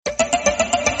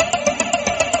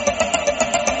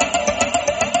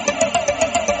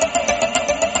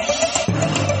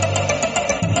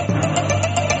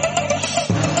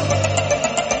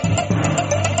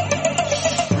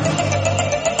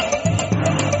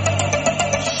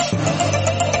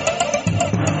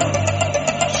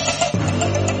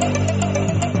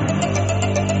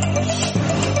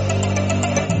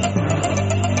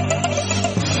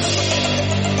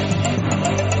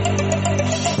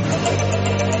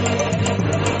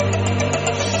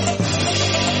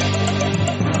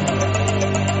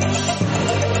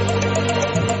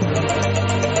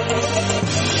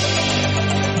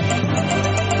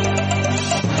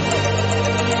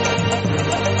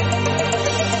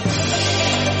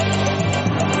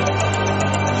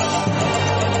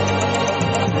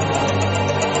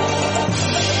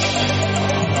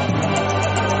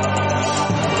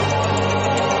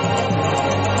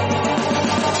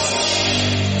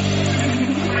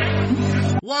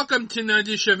Welcome to another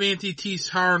edition of Anthony T's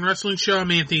Horror and Wrestling Show.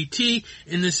 I'm Anthony T.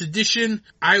 In this edition,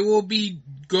 I will be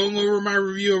going over my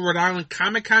review of Rhode Island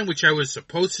ComicCon, which I was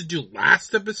supposed to do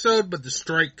last episode, but the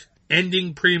strike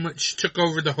ending pretty much took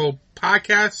over the whole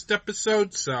podcast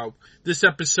episode. So this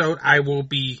episode, I will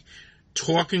be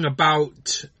talking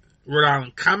about Rhode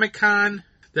Island ComicCon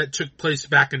that took place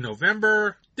back in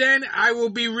November. Then I will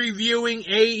be reviewing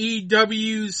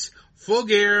AEW's Full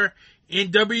Gear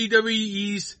and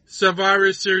WWE's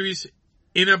Survivor Series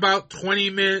in about 20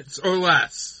 minutes or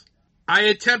less. I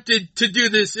attempted to do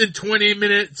this in 20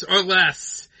 minutes or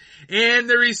less, and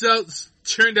the results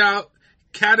turned out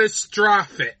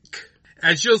catastrophic,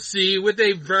 as you'll see with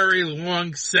a very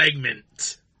long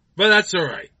segment. But that's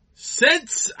alright.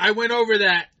 Since I went over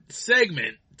that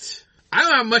segment, I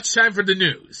don't have much time for the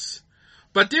news.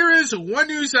 But there is one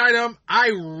news item I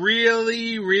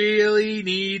really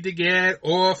need to get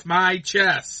off my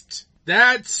chest.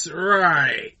 That's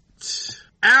right.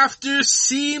 After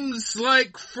seems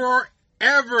like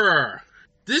forever,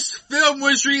 this film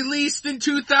was released in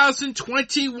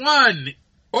 2021,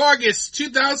 August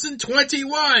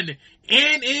 2021,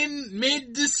 and in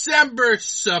mid-December,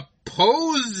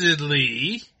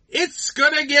 supposedly, it's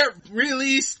gonna get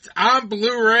released on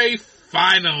Blu-ray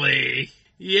finally.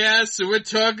 Yes, we're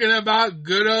talking about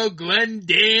good old Glenn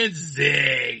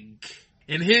Danzig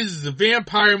and his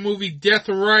vampire movie Death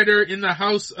Rider in the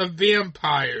House of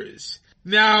Vampires.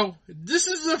 Now, this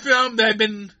is a film that I've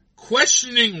been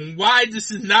questioning why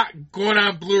this is not going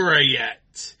on Blu-ray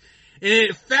yet. And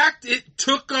in fact, it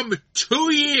took them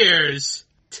 2 years.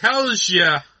 Tells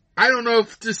you, I don't know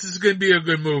if this is going to be a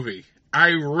good movie. I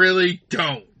really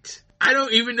don't. I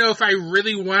don't even know if I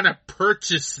really want to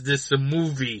purchase this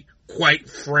movie, quite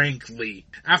frankly,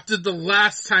 after the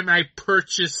last time I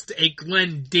purchased a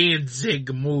Glenn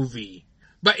Danzig movie.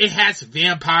 But it has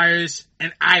vampires,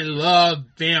 and I love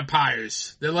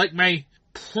vampires. They're like my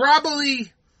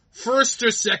probably first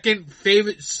or second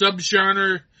favorite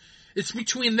subgenre. It's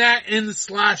between that and the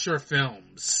slasher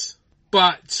films.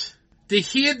 But to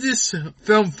hear this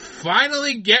film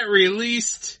finally get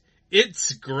released,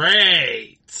 it's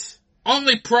great.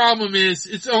 Only problem is,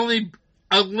 it's only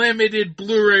a limited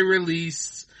Blu-ray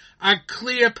release on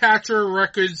Cleopatra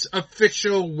Records'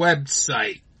 official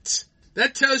website.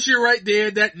 That tells you right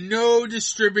there that no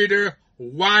distributor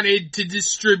wanted to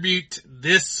distribute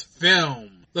this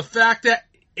film. The fact that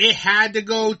it had to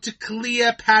go to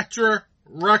Cleopatra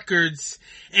Records,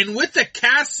 and with the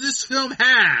cast this film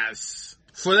has,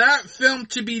 for that film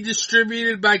to be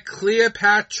distributed by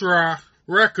Cleopatra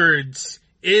Records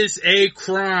is a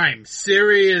crime.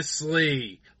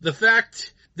 Seriously. The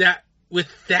fact that with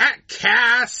that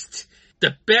cast,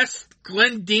 the best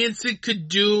Glenn Danzig could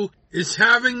do is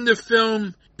having the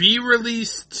film be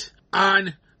released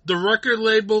on the record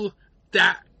label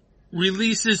that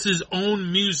releases his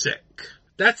own music.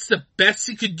 That's the best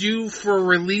he could do for a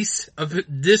release of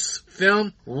this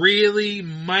film. Really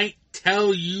might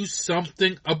tell you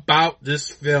something about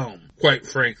this film, quite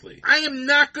frankly. I am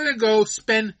not going to go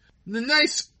spend the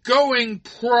nice going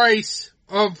price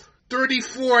of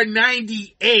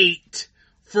 $34.98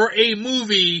 for a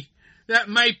movie that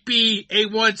might be a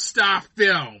one-star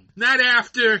film. Not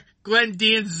after Glenn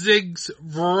Danzig's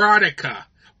Veronica.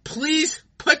 Please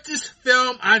put this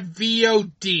film on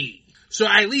VOD so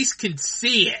I at least can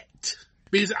see it.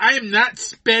 Because I am not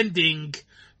spending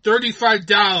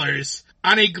 $35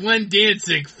 on a Glenn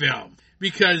Danzig film.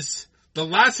 Because the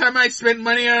last time I spent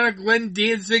money on a Glenn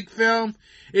Danzig film,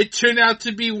 it turned out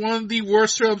to be one of the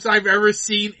worst films I've ever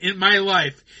seen in my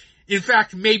life. In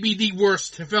fact, maybe the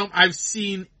worst film I've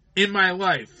seen in my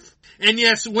life. And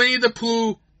yes, Winnie the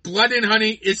Pooh, Blood and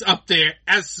Honey is up there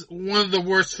as one of the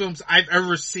worst films I've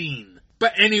ever seen.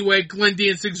 But anyway, Glenn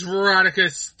Danzig's Veronica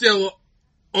still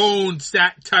owns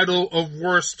that title of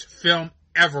worst film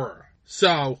ever.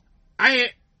 So,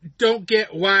 I don't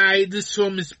get why this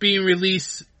film is being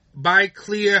released by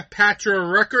Cleopatra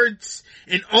Records,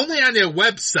 and only on their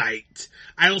website.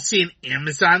 I don't see an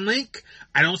Amazon link.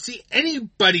 I don't see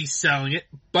anybody selling it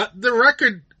but the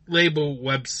record label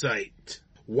website.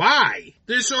 Why?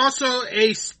 There's also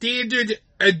a standard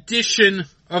edition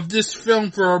of this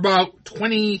film for about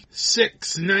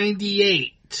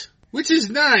 $26.98, which is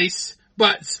nice,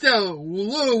 but still a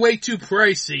little way too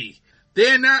pricey.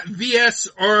 They're not VS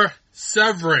or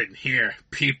Severin here,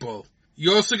 people.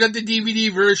 You also got the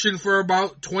DVD version for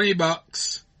about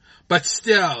 $20, but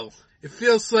still, it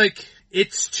feels like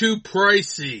it's too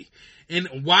pricey. And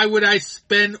why would I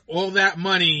spend all that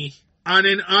money on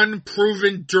an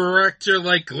unproven director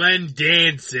like Glenn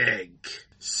Danzig?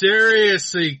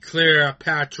 Seriously,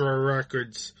 Cleopatra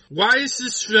Records, why is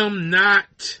this film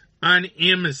not on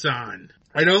Amazon.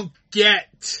 I don't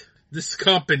get this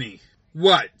company.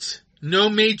 What? No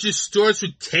major stores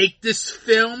would take this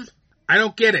film? I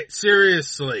don't get it,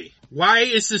 seriously. Why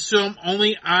is this film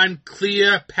only on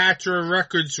Cleopatra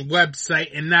Records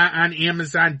website and not on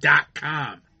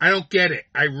Amazon.com? I don't get it.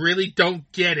 I really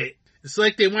don't get it. It's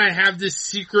like they want to have this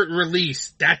secret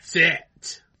release. That's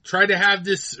it. Try to have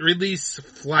this release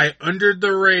fly under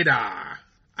the radar.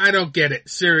 I don't get it,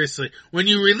 seriously. When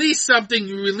you release something,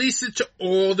 you release it to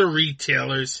all the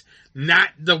retailers, not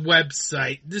the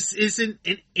website. This isn't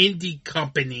an indie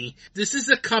company. This is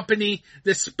a company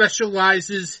that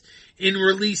specializes in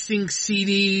releasing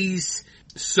CDs.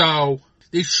 So,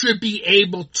 they should be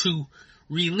able to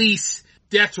release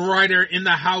Death Rider in the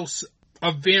House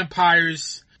of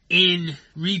Vampires in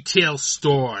retail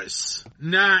stores,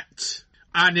 not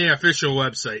on their official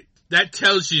website. That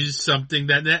tells you something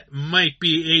that might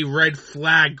be a red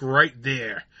flag right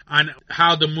there on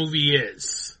how the movie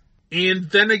is. And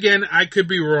then again, I could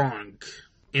be wrong.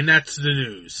 And that's the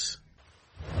news.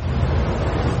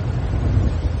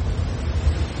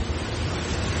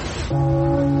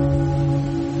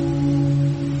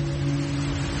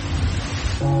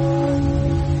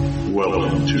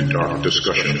 Welcome to Dark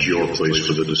Discussions, your place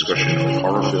for the discussion of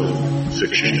horror film,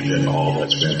 fiction, and all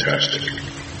that's fantastic.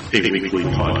 A weekly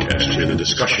podcast where the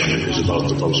discussion is about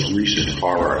the most recent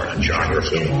horror and genre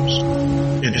films.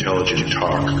 Intelligent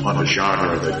talk on a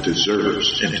genre that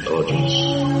deserves intelligence.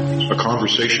 A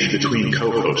conversation between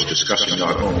co-hosts discussing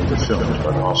not only the film,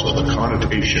 but also the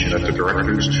connotation that the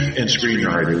directors and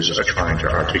screenwriters are trying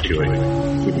to articulate.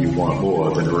 When you want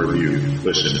more than a review,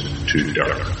 listen to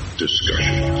Dark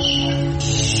Discussions.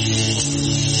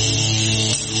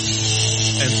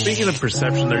 And speaking of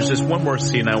perception, there's just one more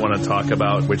scene I want to talk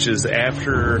about, which is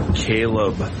after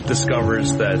Caleb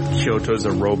discovers that Kyoto's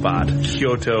a robot.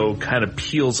 Kyoto kind of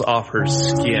peels off her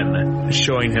skin,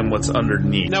 showing him what's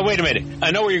underneath. Now, wait a minute. I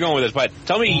know where you're going with this, but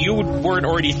tell me you weren't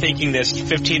already thinking this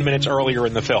 15 minutes earlier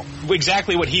in the film.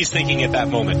 Exactly what he's thinking at that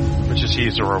moment. Which is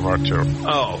he's a robot, too.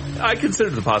 Oh, I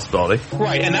considered the possibility.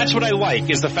 Right, and that's what I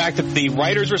like, is the fact that the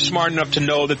writers were smart enough to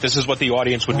know that this is what the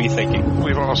audience would be thinking.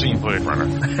 We've all seen Blade Runner.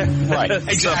 Right.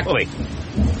 Exactly.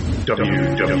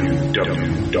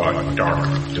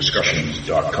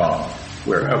 www.darkdiscussions.com,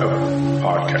 wherever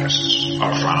podcasts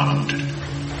are found.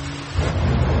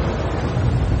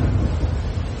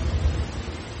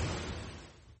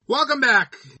 Welcome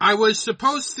back. I was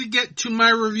supposed to get to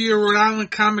my review of Rhode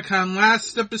Island ComicCon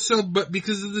last episode, but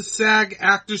because of the SAG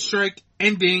actor strike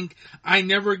ending, I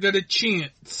never got a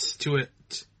chance to it.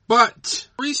 But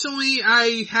recently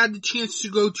I had the chance to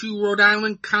go to Rhode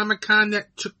Island Comic-Con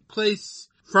that took place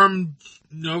from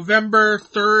November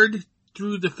 3rd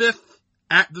through the 5th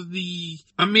at the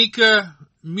Amica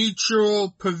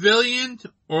Mutual Pavilion,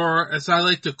 or as I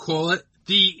like to call it,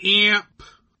 the AMP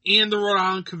and the Rhode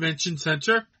Island Convention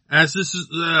Center. As this is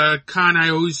the con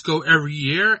I always go every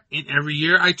year, and every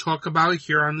year I talk about it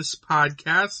here on this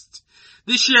podcast.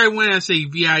 This year I went as a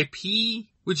VIP,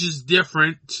 which is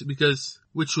different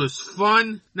which was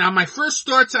fun. Now, my first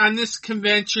thoughts on this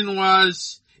convention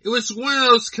was, it was one of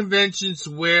those conventions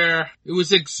where it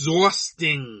was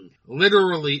exhausting.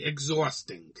 Literally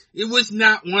exhausting. It was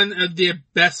not one of their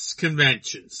best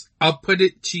conventions. I'll put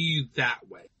it to you that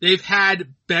way. They've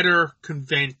had better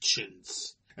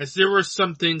conventions, as there were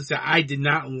some things that I did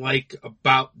not like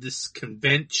about this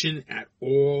convention at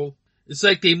all. It's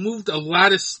like they moved a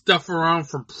lot of stuff around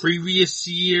from previous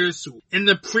years. In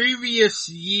the previous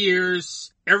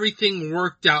years, everything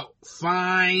worked out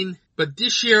fine. But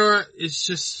this year,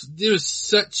 there was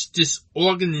such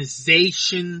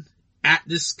disorganization at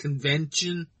this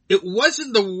convention. It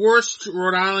wasn't the worst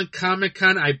Rhode Island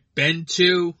Comic-Con I've been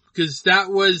to, because that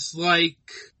was like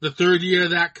the third year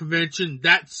of that convention.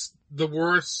 That's the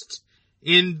worst.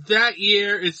 In that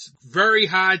year, it's very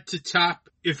hard to top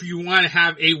if you want to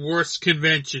have a worse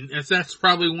convention, as that's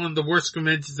probably one of the worst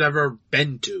conventions I've ever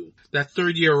been to. That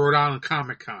third year Rhode Island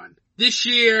Comic-Con. This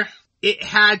year, it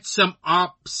had some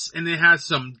ups and it had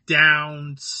some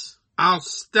downs. I'll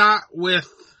start with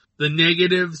the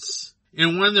negatives.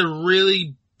 And one of the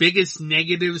really biggest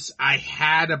negatives I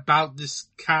had about this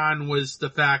con was the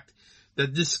fact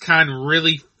that this con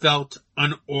really felt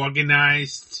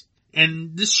unorganized.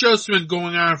 And this show's been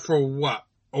going on for a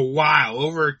while,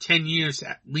 over 10 years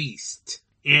at least.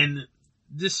 And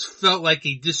this felt like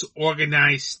a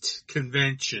disorganized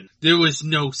convention. There was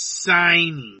no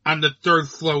signing on the third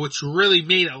floor, which really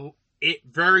made it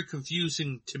very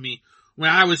confusing to me when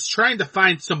I was trying to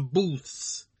find some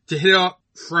booths to hit up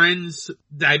friends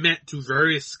that I met through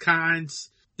various cons.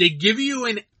 They give you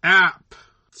an app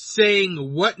saying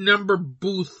what number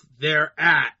booth they're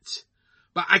at.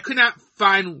 But I could not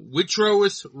find which row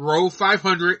was row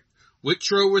 500,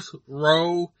 which row was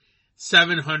row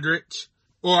 700,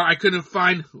 or I couldn't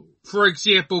find, for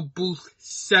example, booth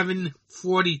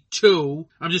 742.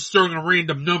 I'm just throwing a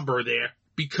random number there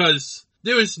because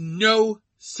there was no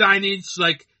signage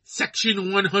like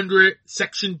section 100,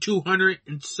 section 200,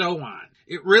 and so on.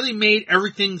 It really made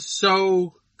everything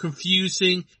so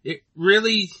confusing. It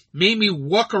really made me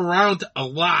walk around a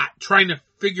lot trying to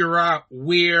figure out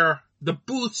where the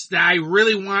booths that I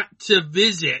really want to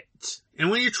visit. And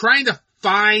when you're trying to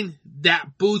find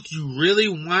that booth you really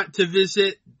want to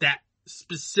visit, that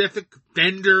specific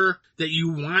vendor that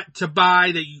you want to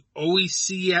buy, that you always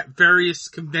see at various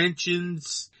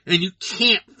conventions, and you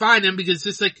can't find them because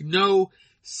there's like no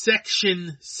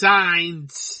section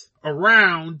signs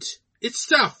around, it's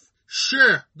tough.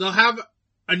 Sure, they'll have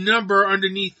a number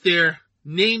underneath their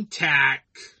name tag,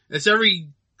 as every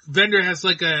vendor has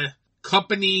like a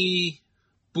company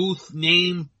booth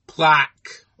name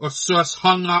plaque or source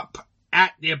hung up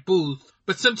at their booth.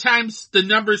 But sometimes the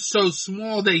number's so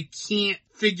small they can't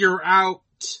figure out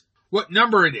what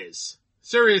number it is.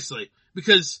 Seriously.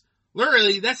 Because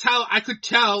literally that's how I could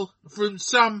tell from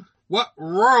some what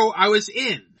row I was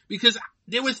in. Because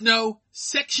there was no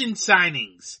section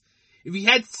signings. If you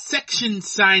had section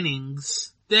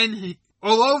signings, then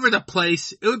all over the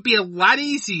place, it would be a lot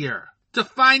easier to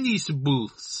find these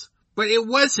booths. But it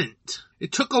wasn't.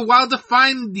 It took a while to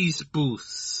find these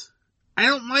booths. I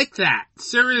don't like that.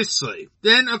 Seriously.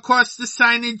 Then, of course, the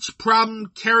signage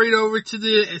problem carried over to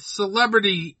the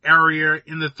celebrity area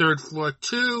in the third floor,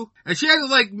 too. And she had,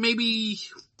 like, maybe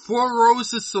 4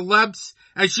 rows of celebs.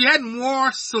 And she had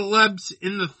more celebs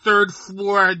in the third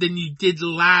floor than you did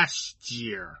last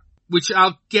year. Which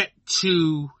I'll get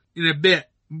to in a bit.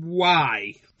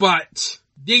 Why? But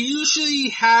they usually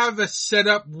have a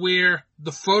setup where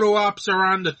the photo ops are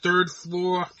on the third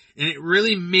floor, and it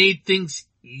really made things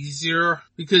easier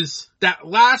because that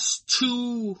last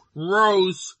 2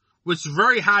 rows was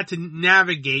very hard to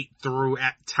navigate through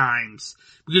at times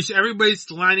because everybody's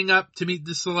lining up to meet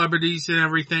the celebrities and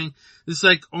everything. There's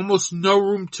like almost no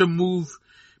room to move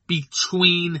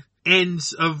between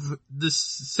ends of this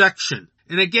section.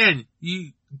 And again,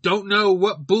 you don't know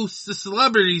what booths the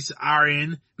celebrities are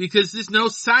in because there's no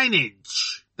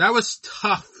signage. That was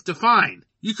tough to find.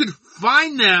 You could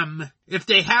find them if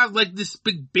they have like this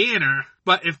big banner,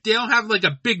 but if they don't have like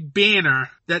a big banner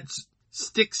that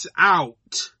sticks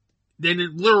out, then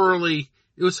it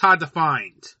was hard to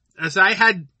find. As I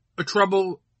had a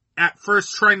trouble at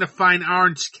first trying to find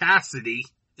Orange Cassidy,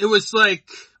 it was like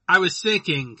I was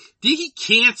thinking, did he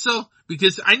cancel?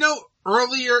 Because I know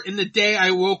earlier in the day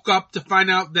I woke up to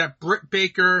find out that Britt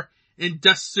Baker and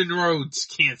Dustin Rhodes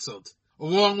canceled,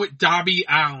 along with Darby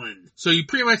Allin. So you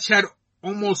pretty much had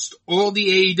almost all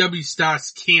the AEW stars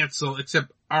cancel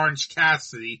except Orange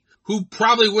Cassidy, who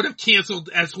probably would have canceled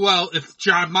as well if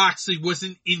Jon Moxley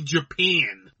wasn't in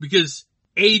Japan, because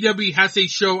AEW has a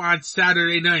show on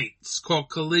Saturday nights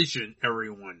called Collision,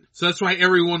 everyone. So that's why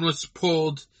everyone was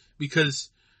pulled,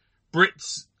 because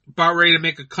Britt's about ready to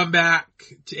make a comeback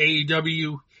to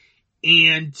AEW,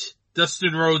 and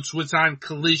Dustin Rhodes was on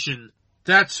Collision.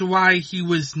 That's why he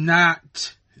was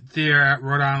not there at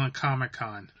Rhode Island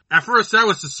ComicCon. At first, that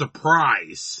was a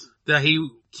surprise that he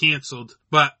canceled,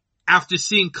 but after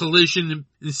seeing Collision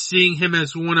and seeing him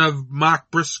as one of Mark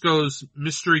Briscoe's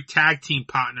mystery tag team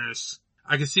partners,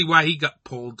 I can see why he got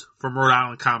pulled from Rhode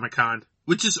Island ComicCon.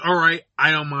 Which is alright,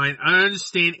 I don't mind. I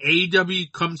understand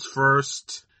AEW comes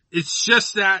first. It's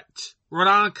just that Rhode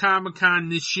Island ComicCon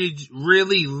this year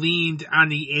really leaned on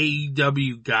the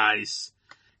AEW guys.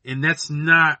 And that's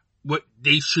not what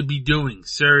they should be doing,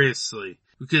 seriously.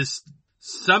 Because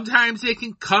sometimes they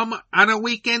can come on a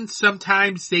weekend,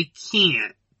 sometimes they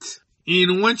can't.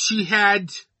 And once you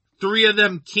had 3 of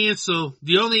them cancel,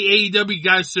 the only AEW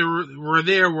guys that were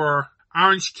there were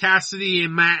Orange Cassidy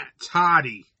and Matt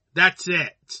Hardy. That's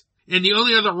it. And the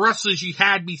only other wrestlers you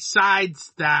had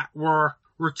besides that were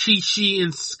Rikishi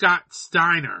and Scott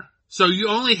Steiner. So you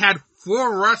only had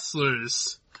 4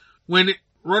 wrestlers when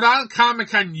Rhode Island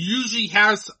ComicCon usually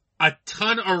has a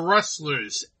ton of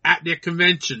wrestlers at their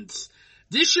conventions.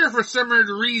 This year, for some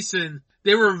reason,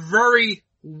 they were very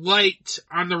light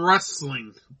on the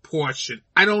wrestling portion.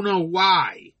 I don't know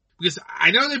why. Because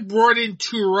I know they brought in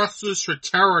 2 wrestlers for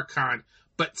TerraCon,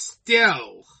 but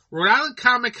still, Rhode Island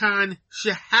ComicCon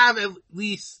should have at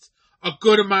least a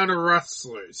good amount of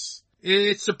wrestlers. And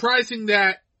it's surprising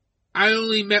that I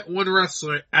only met 1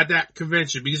 wrestler at that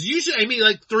convention, because usually I meet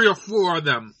like 3 or 4 of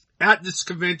them at this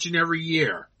convention every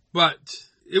year. But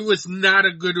it was not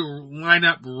a good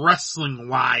lineup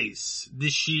wrestling-wise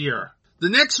this year. The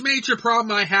next major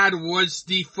problem I had was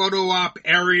the photo op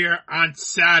area on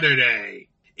Saturday.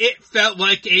 It felt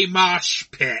like a mosh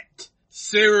pit.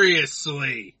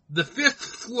 Seriously. The 5th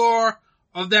floor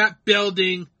of that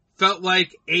building felt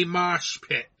like a mosh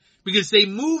pit because they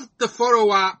moved the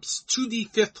photo ops to the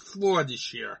 5th floor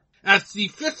this year. As the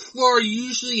 5th floor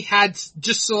usually had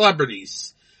just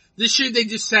celebrities. This year they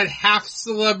just had half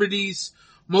celebrities,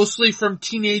 mostly from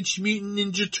Teenage Mutant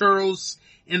Ninja Turtles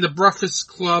and the Breakfast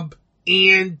Club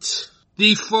and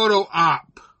the photo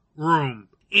op room.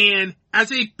 And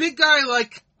as a big guy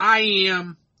like I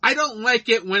am, I don't like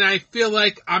it when I feel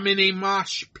like I'm in a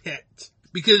mosh pit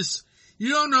because you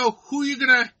don't know who you're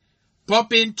gonna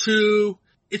bump into.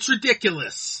 It's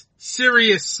ridiculous.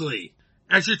 Seriously.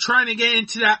 As you're trying to get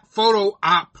into that photo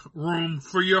op room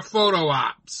for your photo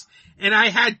ops. And I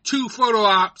had 2 photo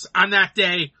ops on that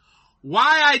day.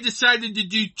 Why I decided to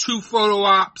do 2 photo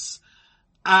ops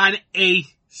on a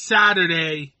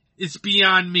Saturday is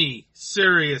beyond me.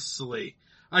 Seriously.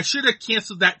 I should have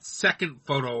canceled that second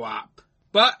photo op.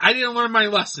 But I didn't learn my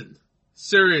lesson.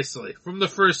 Seriously. From the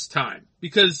first time.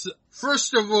 Because,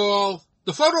 first of all,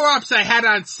 the photo ops I had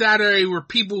on Saturday were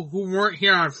people who weren't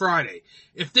here on Friday.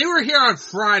 If they were here on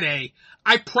Friday,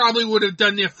 I probably would have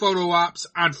done their photo ops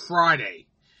on Friday.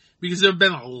 Because it would have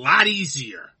been a lot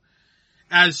easier.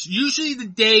 As usually the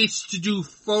days to do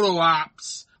photo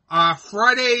ops are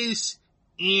Fridays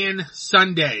and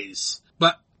Sundays.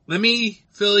 But let me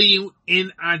fill you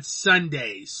in on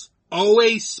Sundays.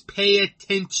 Always pay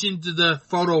attention to the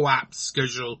photo op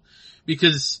schedule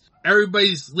because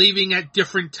everybody's leaving at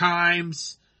different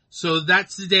times. So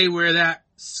that's the day where that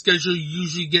schedule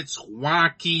usually gets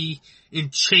wonky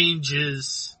and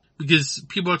changes because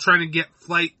people are trying to get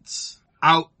flights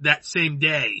out that same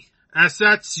day. As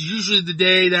that's usually the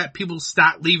day that people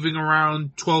start leaving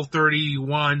around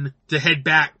 12:31 to head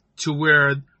back to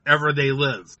wherever they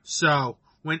live. So,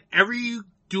 whenever you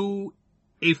do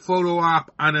a photo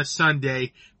op on a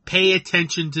Sunday, pay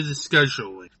attention to the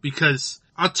scheduling. Because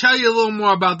I'll tell you a little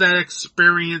more about that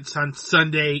experience on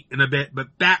Sunday in a bit,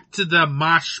 but back to the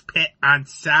mosh pit on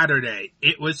Saturday.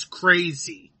 It was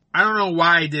crazy. I don't know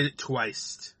why I did it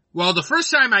twice. Well, the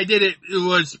first time I did it, it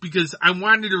was because I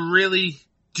wanted to really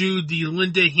do the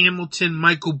Linda Hamilton,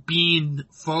 Michael Biehn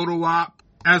photo op,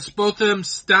 as both of them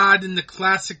starred in the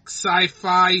classic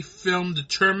sci-fi film The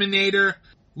Terminator,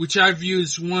 which I view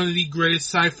as one of the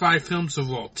greatest sci-fi films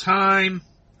of all time.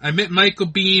 I met Michael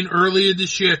Biehn earlier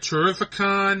this year at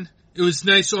ComicCon. It was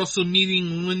nice also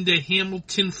meeting Linda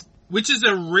Hamilton, which is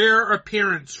a rare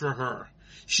appearance for her.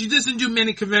 She doesn't do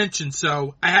many conventions,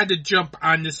 so I had to jump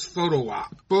on this photo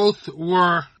op. Both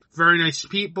were very nice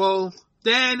people.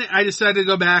 Then I decided to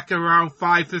go back around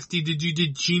 5:50 to do the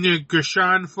Gina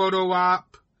Gershon photo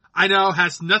op. I know it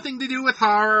has nothing to do with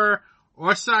horror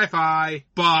or sci-fi,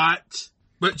 but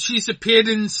she's appeared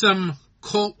in some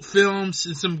cult films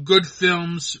and some good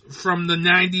films from the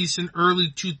 90s and early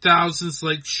 2000s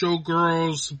like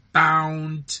Showgirls,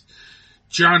 Bound,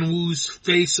 John Woo's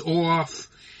Face Off,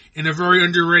 and a very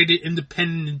underrated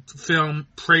independent film,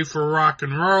 Pray for Rock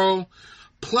and Roll.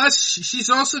 Plus, she's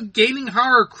also gaining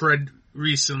horror cred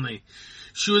recently.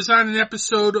 She was on an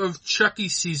episode of Chucky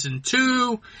Season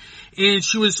 2, and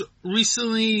she was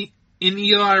recently in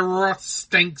Eli Roth's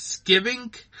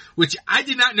Thanksgiving, which I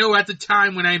did not know at the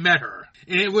time when I met her.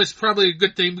 And it was probably a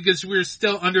good thing because we were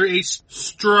still under a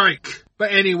strike.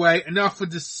 But anyway, enough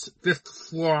with this 5th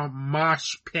floor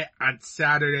mosh pit on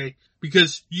Saturday.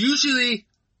 Because usually,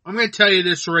 I'm going to tell you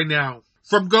this right now,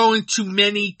 from going to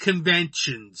many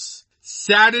conventions,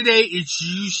 Saturday is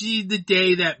usually the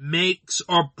day that makes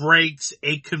or breaks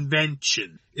a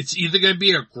convention. It's either going to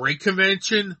be a great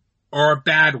convention or a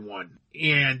bad one.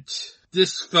 And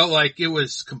this felt like it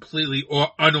was completely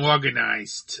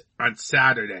unorganized on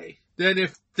Saturday. Then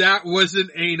if that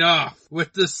wasn't enough,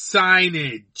 with the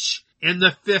signage and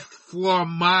the 5th floor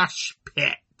mosh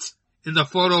pit in the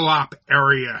photo op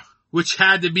area, which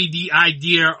had to be the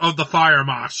idea of the fire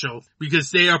marshal,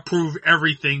 because they approve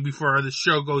everything before the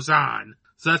show goes on.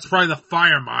 So that's probably the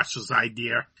fire marshal's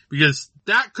idea, because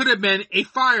that could have been a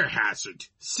fire hazard.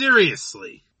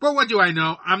 Seriously. But what do I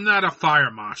know? I'm not a fire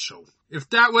marshal. If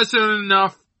that wasn't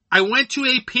enough, I went to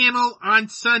a panel on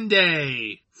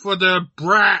Sunday for the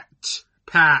Brat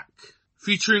Pack,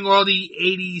 featuring all the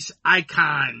 80s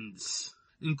icons,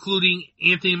 including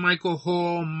Anthony Michael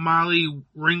Hall, Molly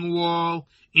Ringwald,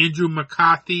 Andrew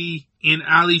McCarthy, and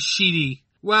Ali Sheedy.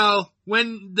 Well,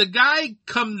 when the guy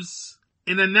comes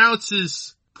and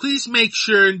announces, please make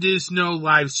sure there's no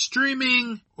live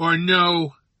streaming or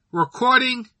no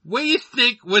recording. What do you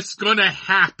think was gonna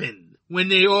happen when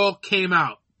they all came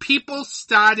out? People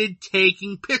started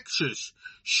taking pictures.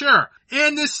 Sure.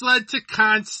 And this led to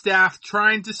con staff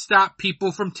trying to stop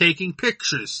people from taking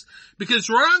pictures. Because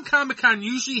Rhode Island ComicCon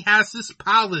usually has this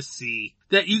policy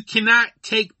that you cannot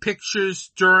take pictures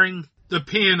during the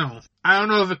panel. I don't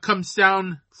know if it comes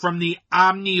down from the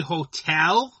Omni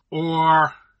Hotel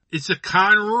or it's a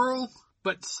con rule,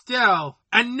 but still,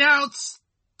 announce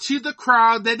to the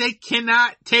crowd that they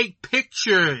cannot take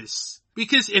pictures.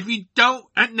 Because if you don't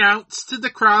announce to the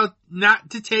crowd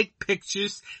not to take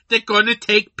pictures, they're gonna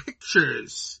take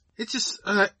pictures. It just,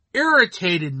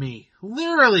 irritated me.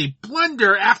 Literally,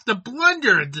 blunder after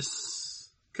blunder at this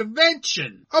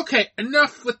convention. Okay,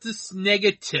 enough with this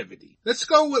negativity. Let's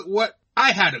go with what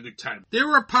I had a good time. There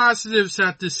were positives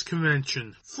at this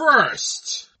convention.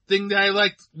 First thing that I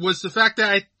liked was the fact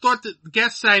that I thought that the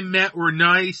guests I met were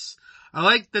nice. I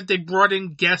liked that they brought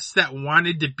in guests that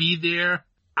wanted to be there.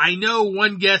 I know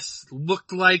one guest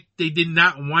looked like they did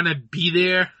not want to be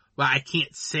there, but I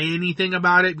can't say anything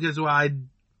about it because, well, I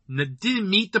didn't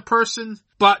meet the person,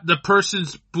 but the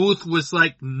person's booth was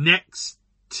like next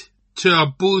to a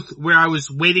booth where I was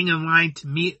waiting in line to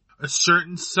meet a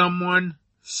certain someone.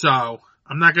 So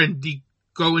I'm not going to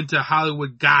go into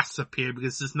Hollywood gossip here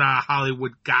because it's not a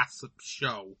Hollywood gossip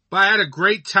show. But I had a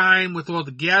great time with all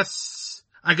the guests.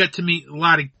 I got to meet a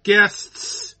lot of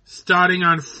guests. Starting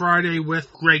on Friday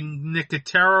with Greg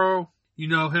Nicotero. You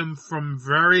know him from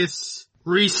various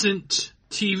recent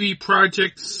TV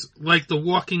projects like The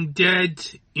Walking Dead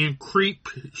and Creep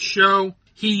show.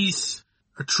 He's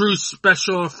a true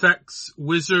special effects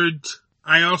wizard.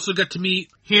 I also got to meet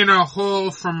Hannah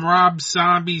Hall from Rob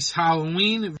Zombie's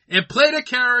Halloween and played a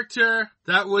character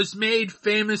that was made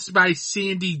famous by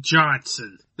Sandy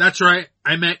Johnson. That's right,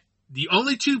 I met the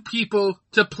only two people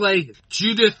to play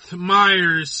Judith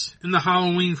Myers in the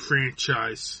Halloween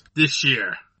franchise this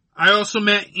year. I also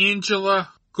met Angela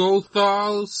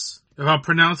Goethals. If I'm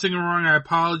pronouncing it wrong, I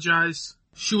apologize.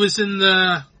 She was in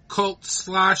the cult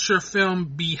slasher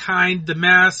film Behind the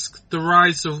Mask, The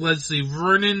Rise of Leslie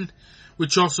Vernon,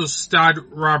 which also starred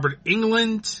Robert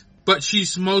Englund, but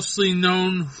she's mostly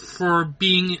known for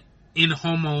being in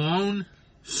Home Alone.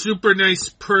 Super nice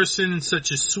person and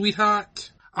such a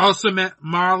sweetheart. I also met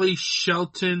Molly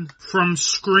Shelton from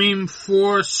Scream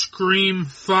 4, Scream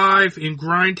 5, and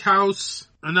Grindhouse.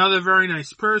 Another very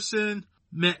nice person.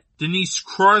 Met Denise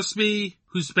Crosby,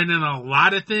 who's been in a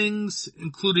lot of things,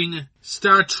 including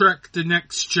Star Trek The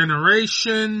Next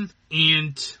Generation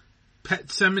and Pet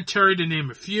Sematary, to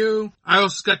name a few. I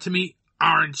also got to meet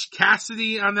Orange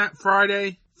Cassidy on that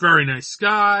Friday. Very nice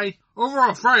guy.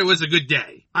 Overall, Friday was a good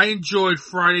day. I enjoyed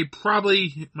Friday,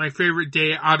 probably my favorite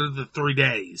day out of the 3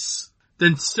 days.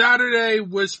 Then Saturday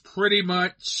was pretty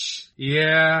much,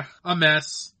 a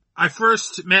mess. I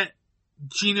first met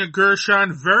Gina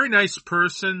Gershon, very nice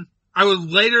person. I would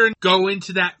later go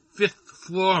into that 5th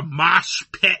floor mosh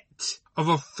pit of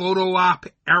a photo op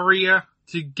area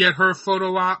to get her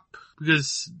photo op,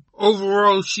 because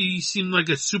overall she seemed like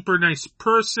a super nice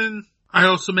person. I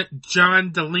also met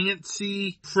John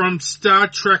Delancey from Star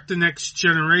Trek The Next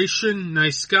Generation.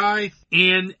 Nice guy.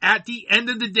 And at the end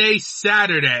of the day,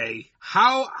 Saturday,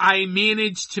 how I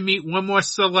managed to meet one more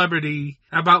celebrity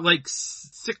about like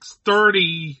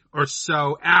 6:30 or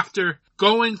so after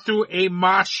going through a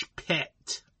mosh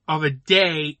pit of a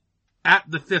day at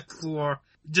the 5th floor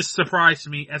just surprised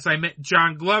me as I met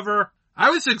John Glover.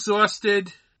 I was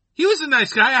exhausted. He was a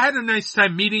nice guy. I had a nice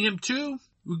time meeting him too.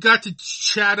 We got to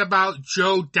chat about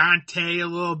Joe Dante a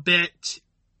little bit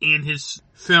and his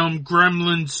film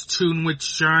Gremlins 2, in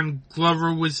which John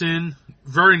Glover was in.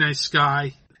 Very nice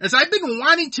guy. As I've been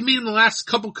wanting to meet him the last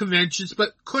couple conventions,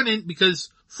 but couldn't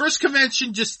because first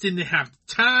convention just didn't have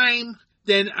time.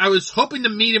 Then I was hoping to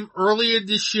meet him earlier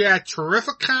this year at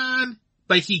Terrificon,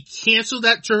 but he canceled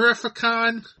at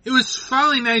Terrificon. It was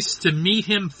finally nice to meet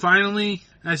him finally,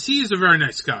 as he is a very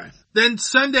nice guy. Then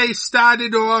Sunday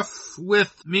started off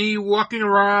with me walking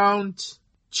around,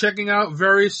 checking out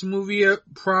various movie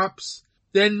props,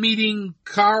 then meeting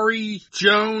Kari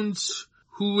Jones,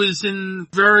 who was in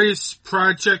various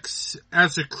projects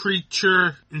as a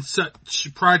creature in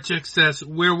such projects as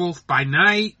Werewolf by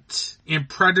Night and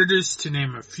Predators, to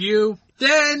name a few.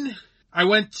 Then I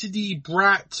went to the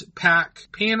Brat Pack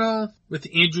panel with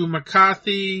Andrew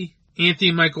McCarthy,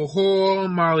 Anthony Michael Hall,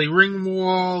 Molly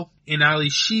Ringwald, and Ali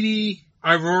Sheedy.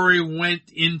 I've already went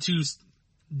into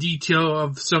detail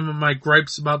of some of my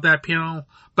gripes about that panel.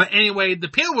 But anyway, the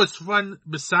panel was fun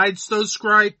besides those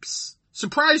gripes.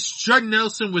 Surprised Judd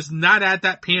Nelson was not at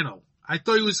that panel. I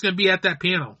thought he was going to be at that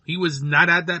panel. He was not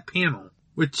at that panel,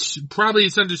 which probably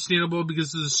is understandable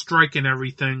because of the strike and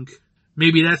everything.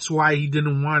 Maybe that's why he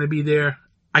didn't want to be there.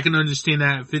 I can understand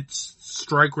that. If it's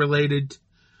strike related,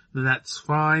 then that's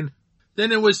fine.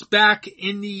 Then it was back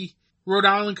in the Rhode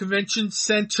Island Convention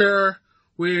Center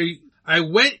where I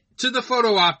went to the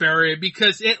photo op area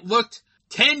because it looked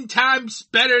 10 times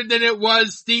better than it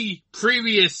was the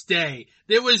previous day.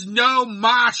 There was no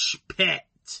mosh pit.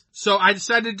 So I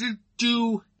decided to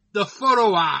do the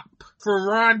photo op for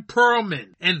Ron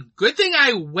Perlman. And good thing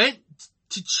I went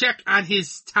to check on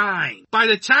his time. By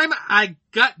the time I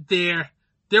got there,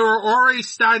 they were already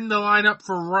starting to line up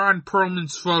for Ron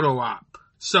Perlman's photo op.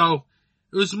 So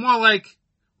it was more like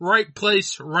right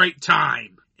place, right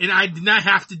time. And I did not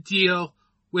have to deal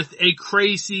with a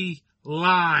crazy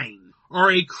line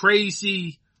or a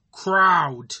crazy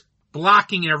crowd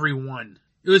blocking everyone.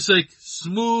 It was like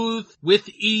smooth, with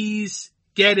ease,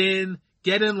 get in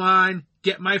line,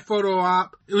 get my photo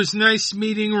op. It was nice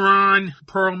meeting Ron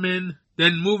Perlman,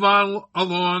 then move on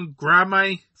along, grab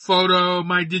my photo,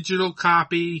 my digital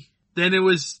copy. Then it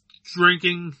was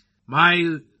drinking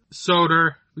my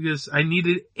soda because I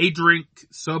needed a drink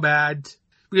so bad.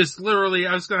 Because literally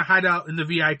I was going to hide out in the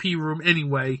VIP room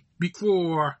anyway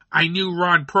before I knew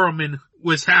Ron Perlman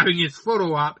was having his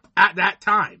photo op at that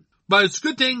time. But it's a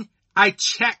good thing I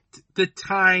checked the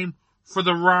time for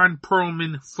the Ron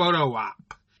Perlman photo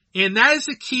op. And that is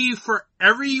the key for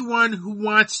everyone who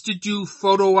wants to do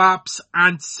photo ops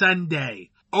on Sunday.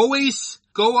 Always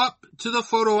go up to the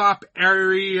photo op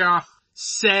area,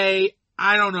 say,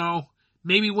 I don't know,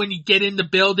 maybe when you get in the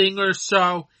building or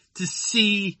so, to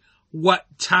see what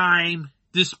time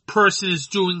this person is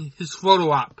doing his photo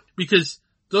op. Because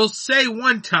they'll say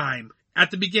one time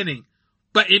at the beginning,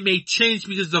 but it may change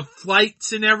because of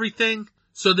flights and everything.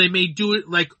 So they may do it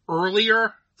like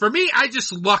earlier. For me, I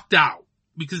just lucked out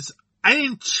because I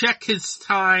didn't check his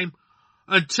time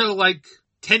until like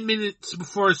 10 minutes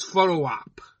before his photo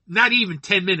op. Not even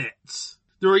 10 minutes.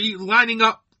 They were lining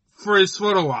up for his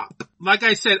photo op. Like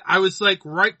I said, I was like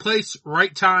right place,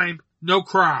 right time, no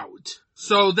crowd.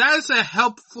 So that is a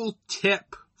helpful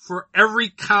tip for every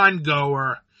con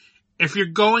goer. If you're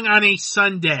going on a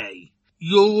Sunday,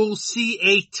 you will see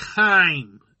a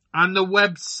time on the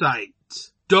website.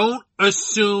 Don't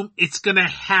assume it's going to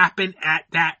happen at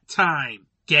that time.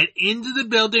 Get into the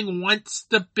building once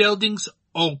the building's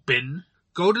open.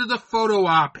 Go to the photo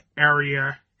op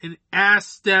area and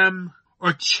ask them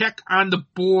or check on the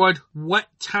board what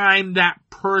time that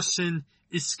person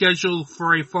is scheduled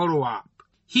for a photo op.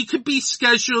 He could be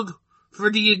scheduled for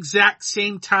the exact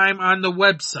same time on the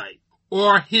website,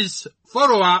 or his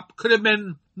photo op could have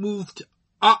been moved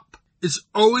up. It's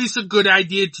always a good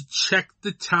idea to check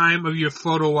the time of your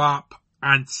photo op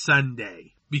on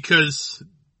Sunday, because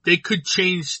they could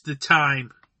change the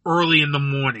time early in the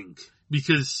morning.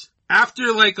 Because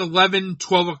after like 11,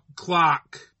 12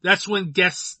 o'clock, that's when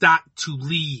guests start to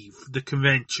leave the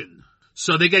convention.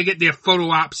 So they gotta get their photo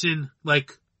ops in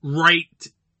like right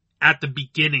at the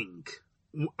beginning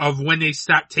of when they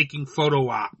start taking photo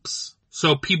ops.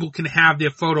 So people can have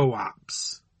their photo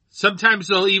ops. Sometimes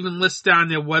they'll even list on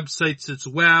their websites as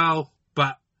well.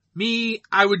 But me,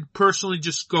 I would personally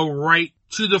just go right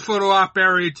to the photo op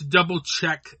area to double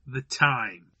check the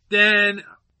time. Then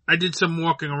I did some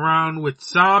walking around with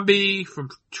Zombie from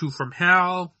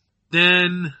Hell.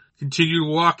 Then continued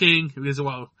walking because,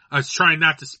 well, I was trying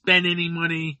not to spend any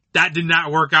money. That did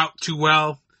not work out too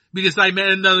well because I met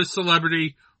another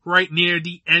celebrity right near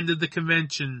the end of the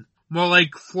convention, more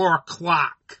like 4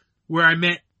 o'clock, where I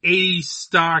met 80s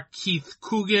star Keith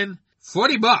Coogan.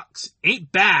 $40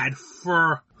 ain't bad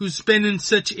for who's been in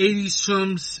such 80s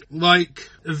films like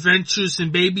Adventures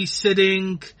in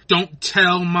Babysitting, Don't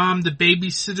Tell Mom the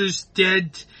Babysitter's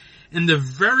Dead, and the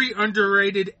very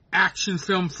underrated action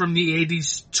film from the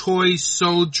 80s, Toy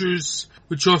Soldiers,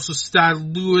 which also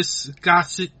starred Louis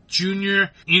Gossett Jr.,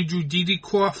 Andrew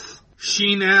Didikoff,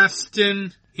 Sheen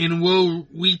Astin, and Will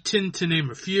Wheaton, to name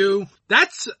a few.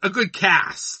 That's a good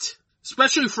cast,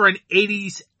 especially for an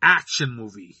 80s action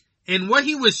movie. And what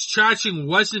he was charging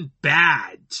wasn't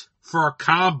bad for a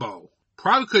combo.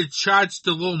 Probably could have charged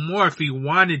a little more if he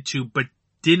wanted to, but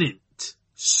didn't.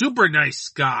 Super nice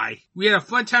guy. We had a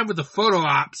fun time with the photo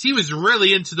ops. He was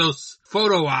really into those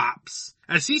photo ops,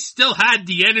 as he still had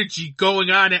the energy going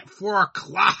on at 4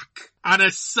 o'clock on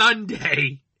a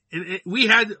Sunday. And we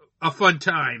had a fun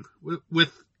time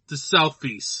with the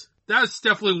selfies. That was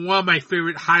definitely one of my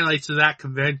favorite highlights of that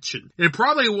convention. And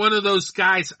probably one of those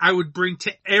guys I would bring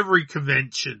to every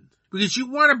convention. Because you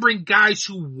want to bring guys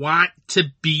who want to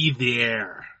be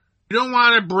there. You don't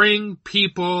want to bring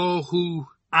people who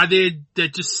are there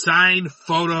that just sign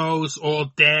photos all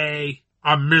day.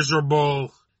 are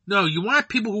miserable. No, you want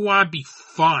people who want to be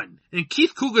fun. And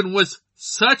Keith Coogan was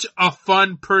such a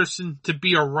fun person to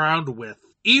be around with.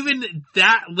 Even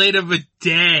that late of a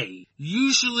day.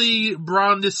 Usually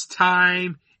around this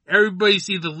time, everybody's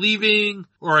either leaving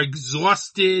or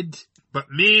exhausted. But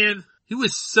man, he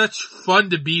was such fun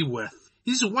to be with.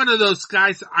 He's one of those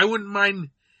guys I wouldn't mind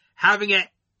having at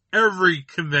every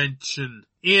convention.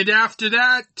 And after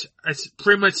that, I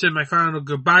pretty much said my final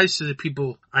goodbyes to the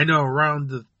people I know around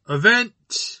the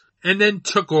event, and then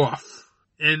took off.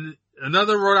 And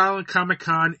another Rhode Island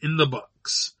ComicCon in the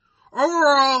books.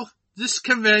 Overall, this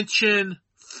convention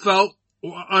felt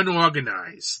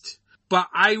unorganized, but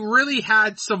I really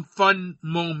had some fun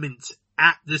moments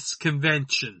at this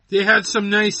convention. They had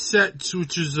some nice sets,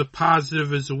 which is a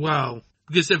positive as well.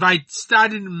 Because if I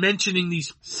started mentioning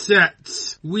these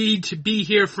sets, we'd be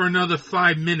here for another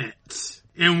 5 minutes.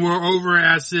 And we're over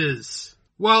as is.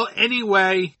 Well,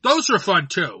 anyway, those were fun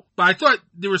too. But I thought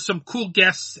there were some cool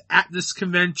guests at this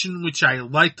convention, which I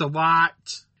liked a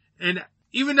lot. And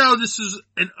even though this is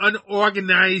an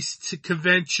unorganized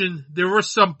convention, there were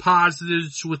some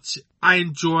positives which I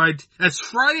enjoyed. As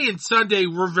Friday and Sunday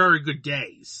were very good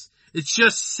days. It's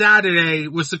just Saturday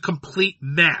was a complete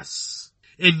mess.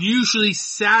 And usually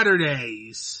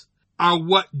Saturdays are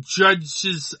what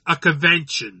judges a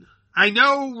convention. I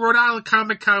know Rhode Island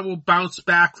Comic-Con will bounce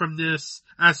back from this,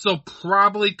 as they'll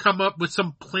probably come up with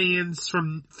some plans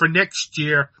for next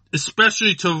year,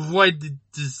 especially to avoid the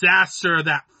disaster of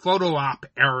that photo op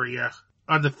area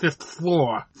on the 5th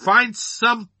floor. Find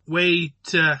some way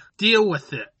to deal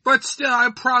with it. But still, I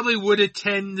probably would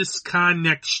attend this con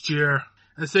next year,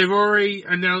 as they've already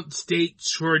announced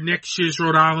dates for next year's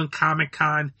Rhode Island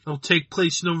Comic-Con. It'll take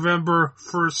place November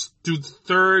 1st through the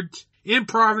 3rd in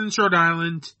Providence, Rhode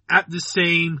Island, at the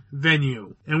same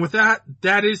venue. And with that,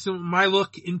 that is my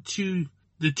look into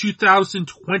the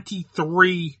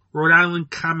 2023 Rhode Island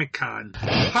Comic-Con.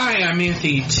 Hi, I'm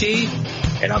Anthony T.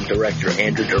 And I'm Director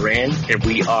Andrew Duran, and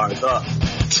we are the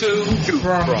Two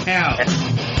from Hell.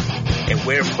 And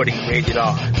we're putting Rated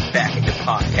R back into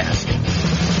podcasting.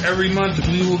 Every month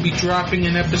we will be dropping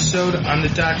an episode on the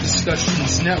Dark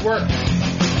Discussions Network.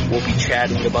 We'll be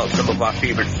chatting about some of our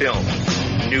favorite films,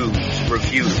 news,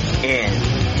 reviews, and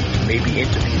maybe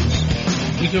interviews.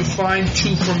 You can find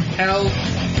Two from Hell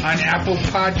on Apple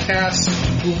Podcasts,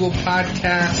 Google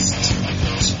Podcasts,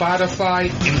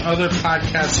 Spotify, and other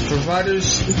podcast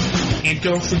providers. And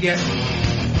don't forget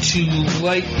to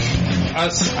like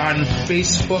us on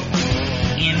Facebook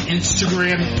and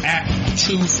Instagram at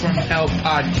Two from Hell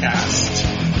Podcast.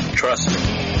 Trust me,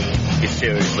 you're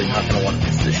seriously not going to want to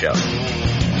miss the show.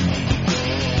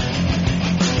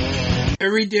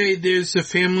 Every day there's a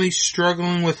family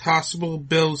struggling with hospital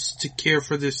bills to care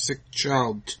for their sick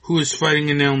child who is fighting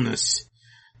an illness.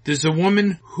 There's a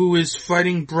woman who is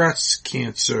fighting breast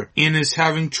cancer and is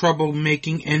having trouble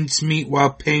making ends meet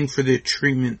while paying for their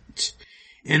treatment.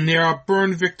 And there are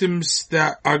burn victims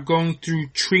that are going through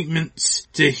treatments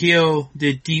to heal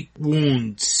their deep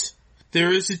wounds. There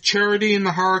is a charity in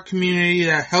the horror community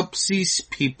that helps these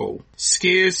people.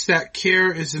 Scares That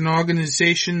Care is an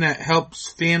organization that helps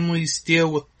families deal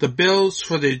with the bills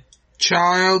for their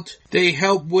child. They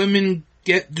help women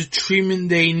get the treatment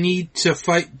they need to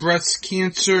fight breast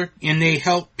cancer, and they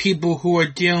help people who are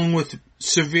dealing with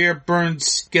severe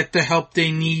burns get the help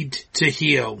they need to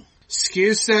heal.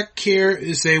 Scares That Care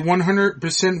is a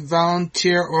 100%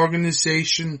 volunteer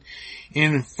organization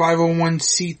and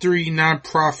 501c3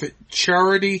 nonprofit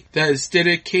charity that is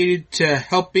dedicated to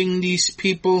helping these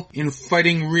people in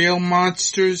fighting real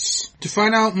monsters. To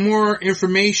find out more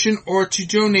information or to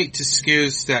donate to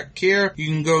Scares That Care, you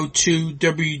can go to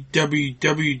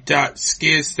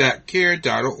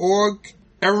www.scaresthatcare.org.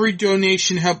 Every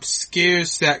donation helps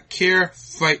Scares That Care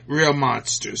fight real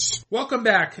monsters. Welcome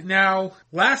back. Now,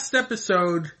 last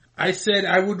episode, I said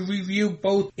I would review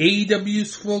both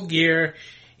AEW's Full Gear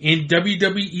and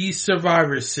WWE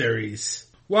Survivor Series.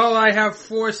 Well, I have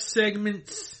 4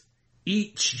 segments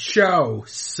each show,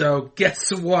 so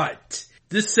guess what?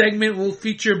 This segment will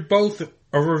feature both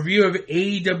a review of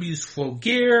AEW's Full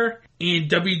Gear and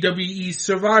WWE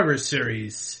Survivor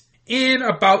Series in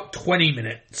about 20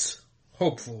 minutes.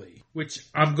 Hopefully, which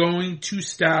I'm going to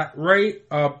start right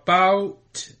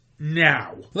about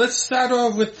now. Let's start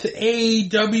off with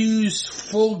AEW's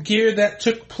Full Gear that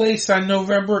took place on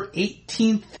November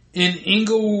 18th in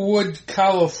Inglewood,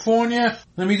 California.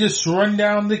 Let me just run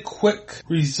down the quick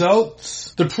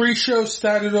results. The pre-show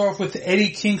started off with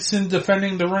Eddie Kingston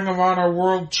defending the Ring of Honor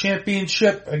World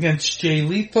Championship against Jay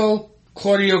Lethal.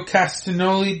 Claudio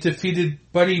Castagnoli defeated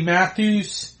Buddy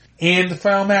Matthews. And the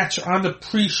final match on the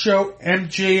pre-show,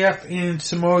 MJF and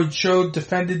Samoa Joe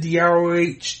defended the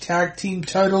ROH tag team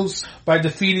titles by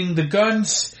defeating the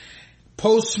Guns.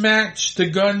 Post-match, the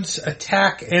Guns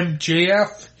attack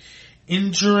MJF,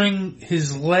 injuring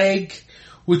his leg,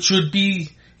 which would be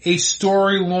a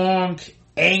story-long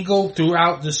angle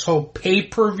throughout this whole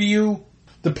pay-per-view.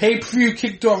 The pay-per-view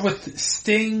kicked off with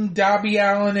Sting, Darby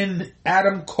Allin, and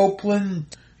Adam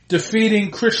Copeland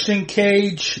defeating Christian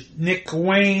Cage, Nick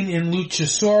Wayne, and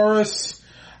Luchasaurus.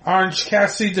 Orange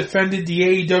Cassidy defended the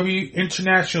AEW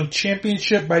International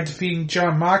Championship by defeating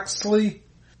Jon Moxley.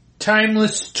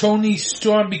 Timeless Toni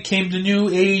Storm became the new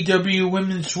AEW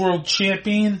Women's World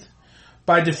Champion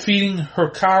by defeating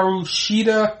Hikaru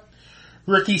Shida.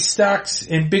 Ricky Starks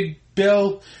and Big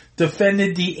Bill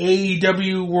defended the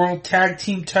AEW World Tag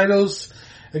Team titles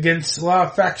against La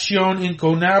Facción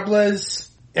Ingobernables,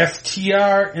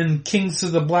 FTR, and Kings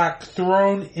of the Black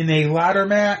Throne in a ladder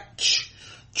match.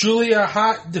 Julia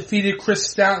Hart defeated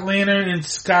Kris Statlander and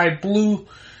Sky Blue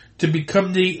to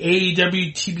become the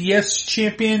AEW TBS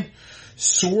champion.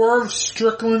 Swerve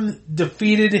Strickland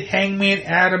defeated Hangman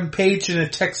Adam Page in a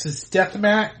Texas death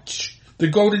match. The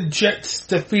Golden Jets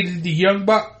defeated the Young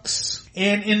Bucks.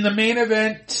 And in the main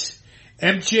event,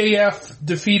 MJF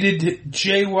defeated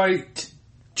Jay White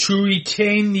to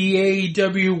retain the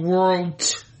AEW World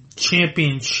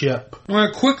Championship. I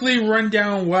want to quickly run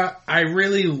down what I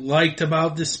really liked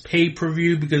about this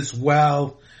pay-per-view because,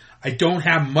 well, I don't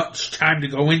have much time to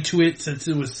go into it since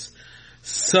it was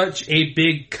such a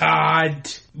big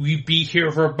card. We'd be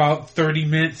here for about 30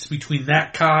 minutes between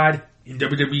that card and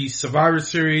WWE Survivor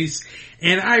Series,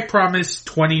 and I promised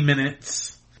 20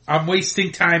 minutes. I'm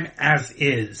wasting time as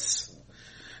is.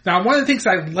 Now, one of the things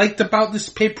I liked about this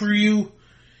pay-per-view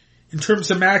in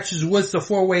terms of matches was the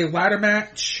 4-way ladder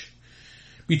match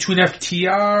between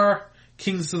FTR,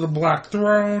 Kings of the Black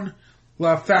Throne,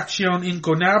 La Facción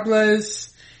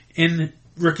Ingobernables, and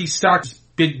Ricky Starks'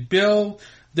 Big Bill.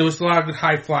 There was a lot of good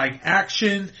high-flying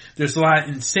action. There's a lot of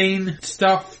insane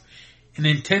stuff and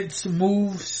intense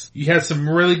moves. You had some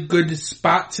really good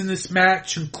spots in this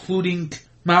match, including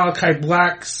Malachi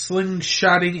Black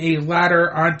slingshotting a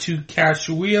ladder onto Cash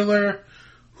Wheeler,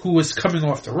 who was coming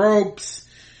off the ropes.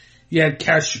 You had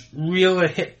Cash Wheeler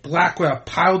hit Black with a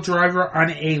pile driver on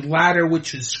a ladder,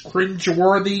 which is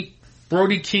cringeworthy.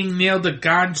 Brody King nailed a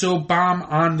Gonzo bomb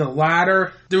on the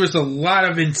ladder. There was a lot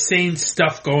of insane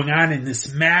stuff going on in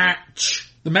this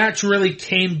match. The match really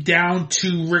came down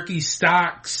to Ricky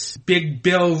Starks, Big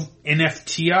Bill, and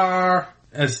FTR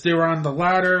as they were on the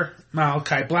ladder.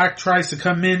 Malachi Black tries to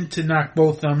come in to knock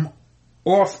both of them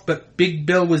off, but Big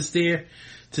Bill was there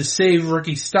to save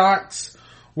Ricky Starks.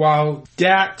 While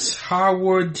Dax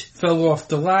Harwood fell off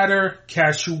the ladder,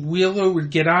 Cash Wheeler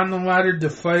would get on the ladder to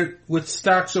fight with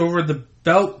Starks over the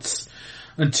belts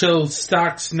until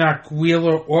Starks knocked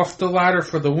Wheeler off the ladder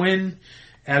for the win,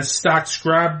 as Starks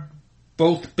grabbed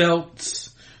both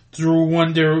belts, threw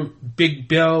under Big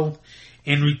Bill,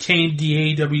 and retained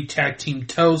the AEW Tag Team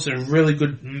titles. A really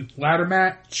good ladder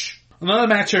match. Another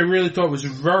match I really thought was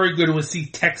very good was the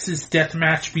Texas Death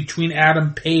Match between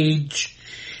Adam Page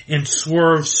and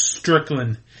Swerve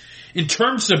Strickland. In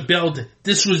terms of build,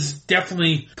 this was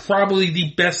definitely probably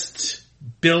the best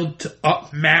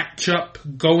build-up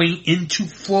matchup going into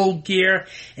Full Gear,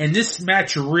 and this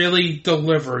match really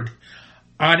delivered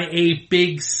on a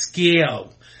big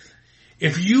scale.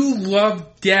 If you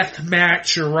love death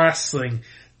match wrestling,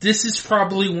 this is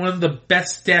probably one of the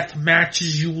best death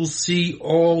matches you will see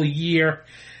all year,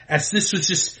 as this was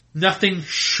just nothing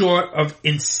short of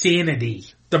insanity.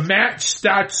 The match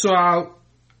starts out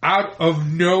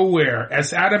of nowhere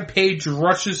as Adam Page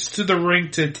rushes to the ring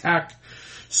to attack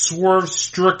Swerve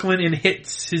Strickland and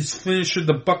hits his finisher,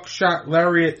 the buckshot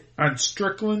lariat, on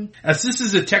Strickland. As this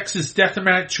is a Texas death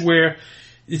match where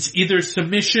it's either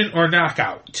submission or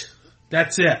knockout.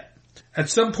 That's it. At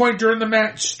some point during the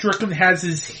match, Strickland has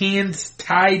his hands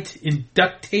tied in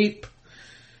duct tape.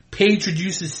 Page would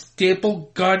use his staple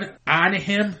gun on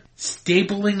him.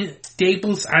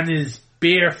 Staples on his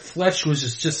bare flesh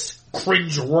was just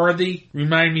cringe-worthy.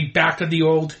 Remind me back of the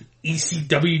old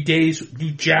ECW days with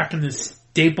New Jack and his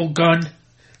staple gun.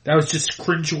 That was just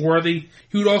cringe-worthy.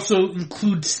 He would also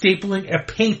include stapling a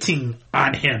painting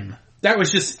on him. That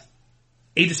was just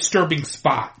a disturbing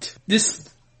spot. This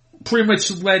pretty much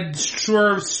led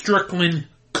Swerve Strickland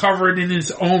covered in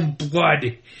his own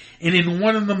blood and in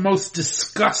one of the most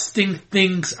disgusting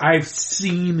things I've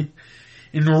seen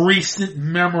in recent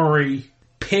memory.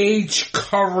 Page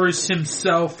covers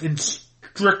himself in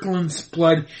Strickland's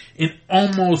blood in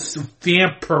almost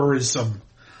vampirism.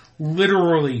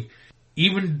 Literally.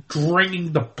 Even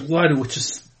draining the blood, which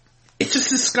is It's just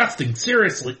disgusting,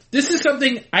 seriously. This is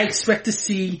something I expect to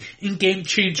see in Game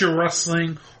Changer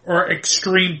Wrestling or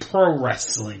Extreme Pro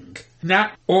Wrestling,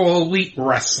 not All Elite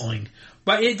Wrestling.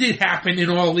 But it did happen in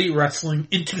All Elite Wrestling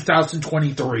in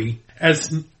 2023,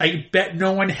 as I bet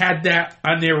no one had that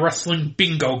on their wrestling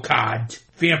bingo card.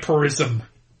 Vampirism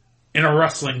in a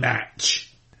wrestling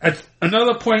match. At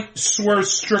another point, Swerve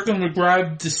Strickland would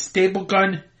grab the staple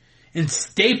gun and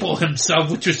staple himself,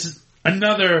 which was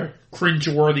another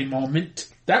cringeworthy moment.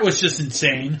 That was just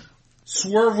insane.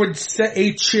 Swerve would set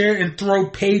a chair and throw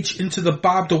Page into the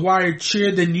barbed wire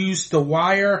chair, then use the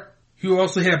wire. He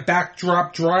also had a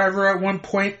backdrop driver at one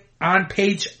point on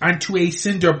Page onto a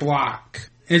cinder block.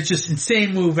 And it's just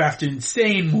insane move after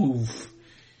insane move.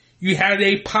 You had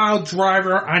a pile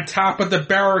driver on top of the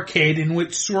barricade in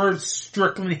which Swerve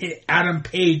Strickland hit Adam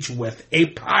Page with. A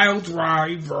pile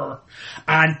driver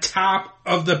on top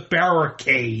of the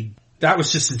barricade. That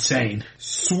was just insane.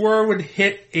 Swerve would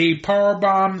hit a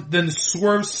powerbomb, then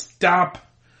Swerve stomp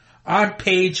on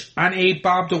Page on a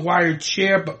barbed wire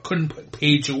chair, but couldn't put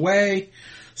Page away.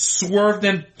 Swerve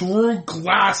then threw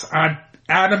glass on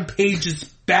Adam Page's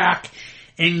back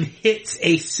and hits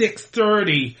a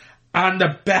 630 on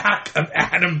the back of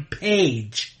Adam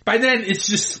Page. By then, it's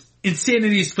just,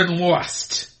 insanity's been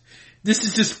lost. This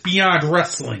is just beyond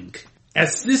wrestling.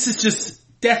 As this is just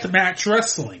deathmatch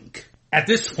wrestling. At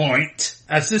this point,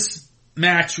 as this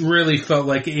match really felt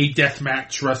like a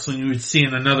deathmatch wrestling you would see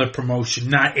in another promotion,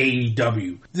 not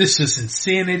AEW. This is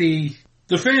insanity.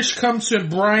 The finish comes when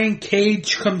Brian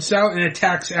Cage comes out and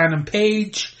attacks Adam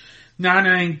Page.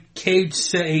 Nana and Cage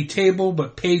set a table,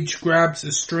 but Page grabs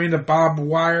a strand of barbed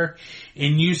wire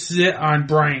and uses it on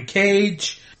Brian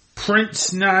Cage.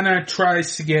 Prince Nana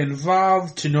tries to get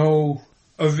involved to no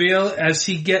avail as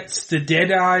he gets the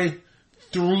Deadeye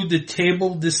through the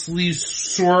table. This leaves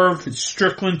Swerve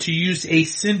Strickland to use a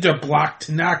cinder block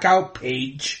to knock out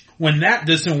Page. When that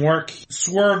doesn't work,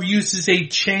 Swerve uses a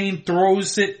chain,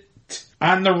 throws it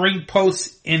on the ring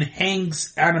post, and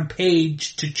hangs Adam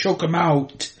Page to choke him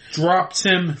out. Drops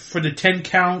him for the 10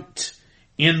 count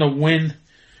and the win.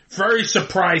 Very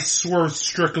surprised Swerve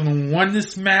Strickland won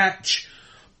this match,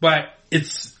 but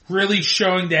it's really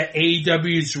showing that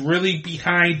AEW is really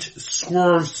behind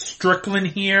Swerve Strickland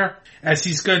here, as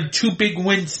he's gotten 2 big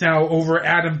wins now over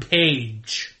Adam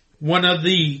Page, one of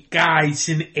the guys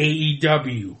in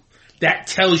AEW. That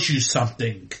tells you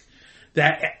something.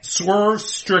 That Swerve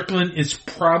Strickland is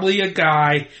probably a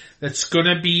guy that's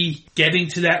gonna be getting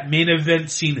to that main event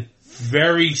scene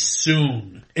very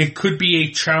soon. It could be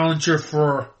a challenger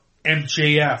for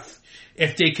MJF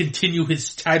if they continue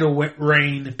his title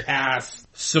reign past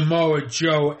Samoa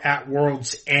Joe at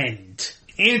World's End.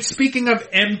 And speaking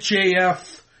of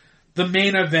MJF, the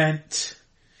main event,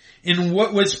 in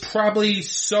what was probably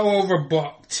so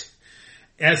overbooked,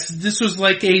 as this was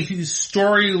like a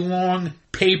story-long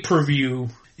pay-per-view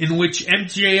in which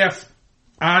MJF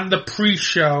on the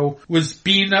pre-show was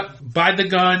beaten up by the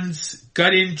Guns,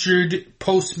 got injured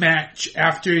post-match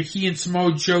after he and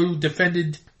Samoa Joe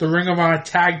defended the Ring of Honor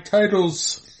tag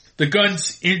titles. The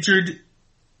Guns injured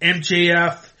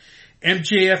MJF.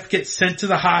 MJF gets sent to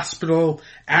the hospital.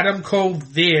 Adam Cole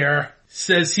there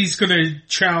says he's going to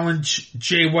challenge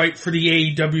Jay White for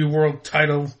the AEW World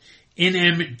title in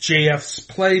MJF's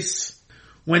place.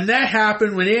 When that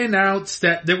happened, when they announced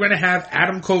that they're going to have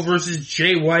Adam Cole versus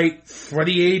Jay White for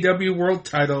the AEW World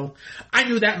title, I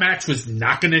knew that match was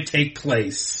not going to take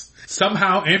place.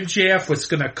 Somehow MJF was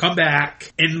going to come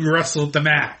back and wrestle the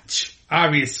match,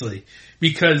 obviously,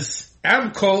 because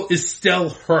Adam Cole is still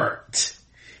hurt.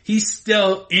 He's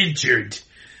still injured.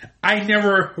 I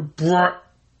never brought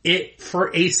it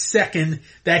for a second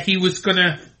that he was going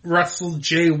to wrestle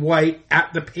Jay White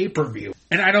at the pay-per-view.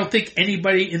 And I don't think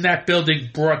anybody in that building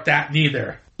brought that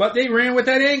neither. But they ran with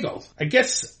that angle. I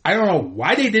guess, I don't know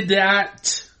why they did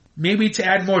that. Maybe to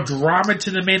add more drama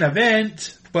to the main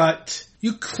event. But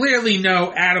you clearly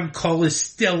know Adam Cole is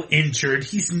still injured.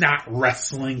 He's not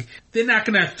wrestling. They're not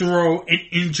going to throw an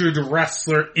injured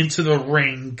wrestler into the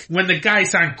ring when the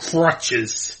guy's on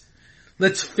crutches.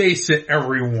 Let's face it,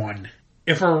 everyone.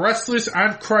 If a wrestler's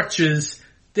on crutches,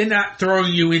 they're not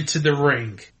throwing you into the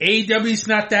ring. AEW's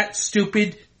not that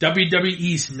stupid.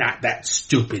 WWE's not that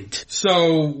stupid.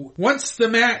 So, once the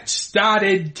match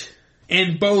started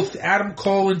and both Adam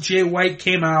Cole and Jay White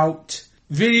came out,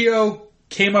 video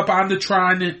came up on the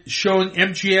Tron showing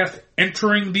MJF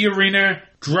entering the arena,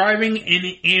 driving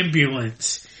an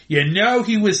ambulance. You know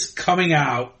he was coming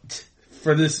out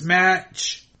for this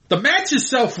match. The match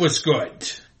itself was good,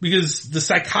 because the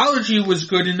psychology was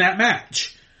good in that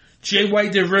match. Jay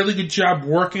White did a really good job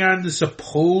working on the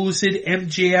supposed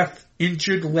MJF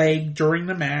injured leg during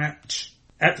the match.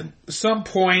 At some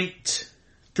point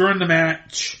during the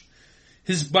match,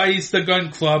 his buddies, the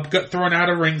Gun Club, got thrown out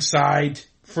of ringside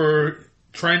for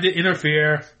trying to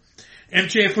interfere.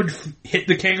 MJF would hit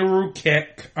the kangaroo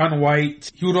kick on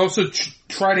White. He would also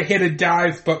try to hit a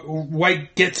dive, but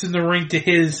White gets in the ring to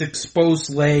hit his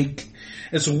exposed leg.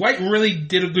 As White really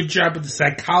did a good job with the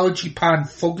psychology pod,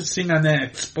 focusing on that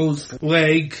exposed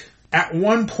leg. At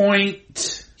one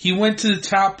point, he went to the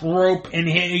top rope and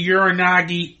hit a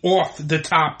Uranagi off the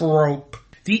top rope.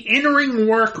 The in-ring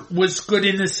work was good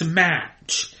in this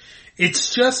match.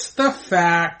 It's just the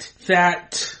fact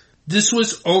that this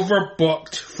was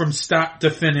overbooked from start to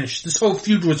finish. This whole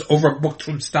feud was overbooked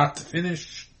from start to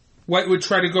finish. White would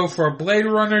try to go for a Blade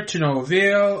Runner to no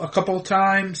avail a couple of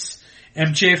times.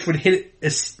 MJF would hit a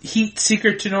Heat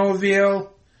Seeker to no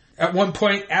avail. At one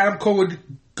point, Adam Cole would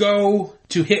go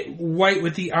to hit White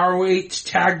with the ROH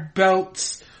tag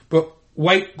belts, but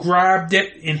White grabbed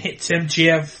it and hits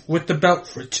MJF with the belt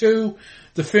for 2.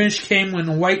 The finish came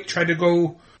when White tried to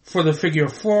go for the figure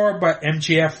 4, but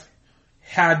MJF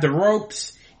had the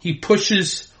ropes. He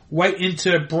pushes White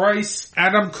into Bryce.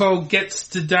 Adam Cole gets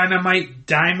the Dynamite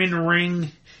Diamond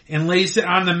Ring and lays it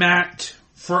on the mat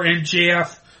for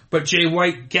MJF, but Jay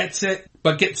White gets it,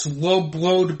 but gets low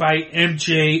blowed by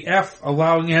MJF,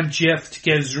 allowing MJF to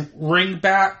get his ring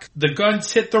back. The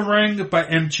guns hit the ring, but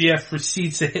MJF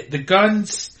proceeds to hit the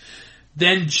guns.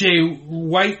 Then Jay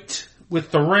White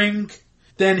with the ring.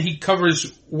 Then he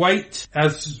covers White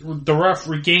as the ref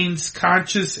regains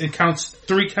conscious and counts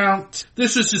 3 counts.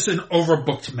 This was just an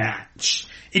overbooked match.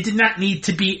 It did not need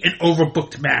to be an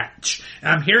overbooked match. And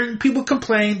I'm hearing people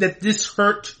complain that this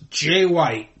hurt Jay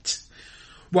White.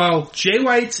 Well, Jay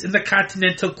White's in the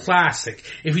Continental Classic.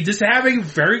 If he doesn't have a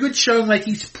very good showing, like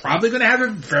he's probably going to have a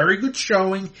very good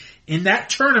showing in that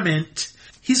tournament,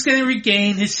 he's going to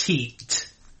regain his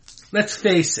heat. Let's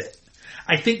face it.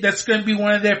 I think that's going to be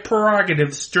one of their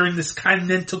prerogatives during this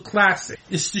Continental Classic,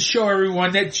 is to show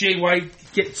everyone that Jay White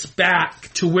gets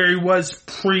back to where he was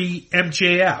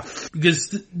pre-MJF. Because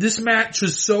this match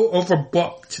was so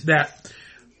overbooked that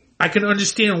I can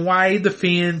understand why the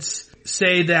fans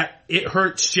say that it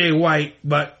hurts Jay White,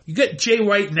 but you get Jay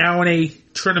White now in a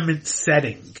tournament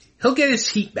setting. He'll get his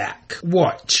heat back.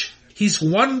 Watch. He's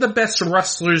one of the best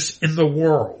wrestlers in the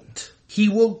world. He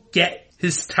will get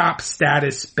his top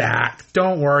status back.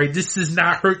 Don't worry, this does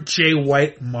not hurt Jay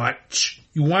White much.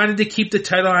 You wanted to keep the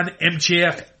title on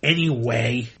MJF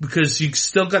anyway, because you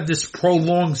still got this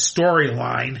prolonged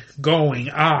storyline going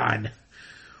on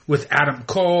with Adam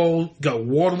Cole. You got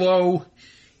Wardlow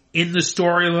in the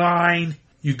storyline.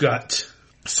 You got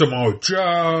Samoa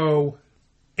Joe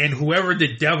and whoever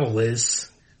the devil is.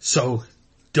 So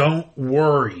don't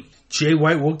worry. Jay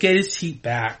White will get his heat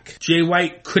back. Jay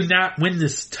White could not win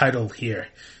this title here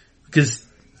because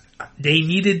they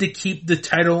needed to keep the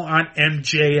title on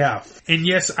MJF. And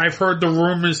yes, I've heard the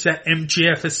rumors that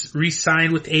MJF has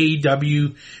re-signed with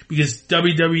AEW because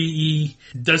WWE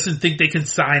doesn't think they can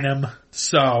sign him.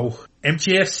 So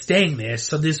MJF's staying there,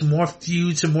 so there's more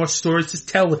feuds and more stories to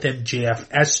tell with MJF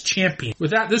as champion.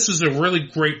 With that, this was a really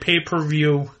great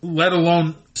pay-per-view, let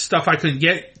alone stuff I couldn't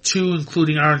get to,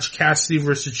 including Orange Cassidy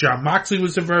versus Jon Moxley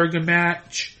was a very good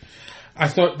match. I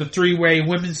thought the 3-way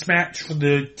women's match for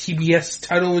the TBS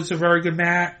title was a very good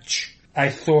match. I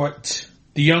thought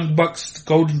the Young Bucks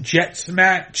Golden Jets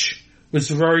match was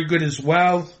very good as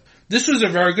well. This was a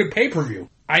very good pay-per-view.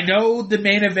 I know the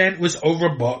main event was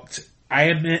overbooked. I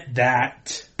admit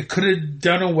that. It could have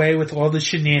done away with all the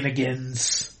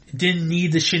shenanigans. It didn't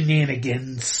need the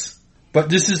shenanigans. But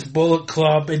this is Bullet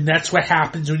Club, and that's what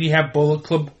happens when you have Bullet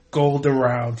Club Gold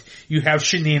around. You have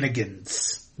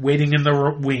shenanigans waiting in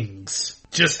the wings.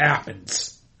 Just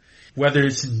happens. Whether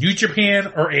it's New Japan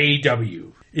or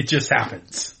AEW. It just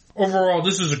happens. Overall,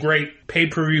 this was a great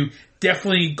pay-per-view.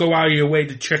 Definitely go out of your way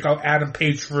to check out Adam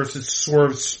Page versus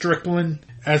Swerve Strickland,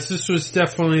 as this was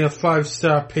definitely a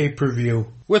 5-star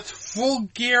pay-per-view. With full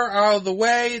gear out of the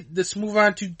way, let's move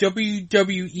on to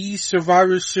WWE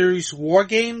Survivor Series War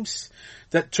Games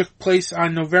that took place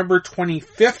on November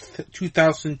 25th,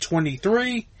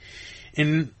 2023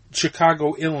 in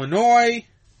Chicago, Illinois.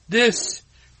 This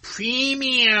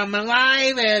premium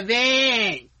live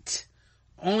event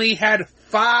only had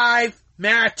 5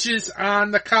 matches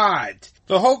on the card.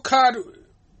 The whole card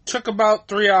took about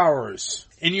 3 hours,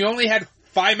 and you only had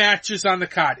 5 matches on the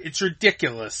card. It's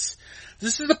ridiculous.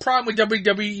 This is the problem with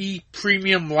WWE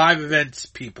premium live events,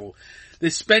 people. They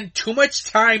spend too much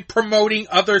time promoting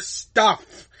other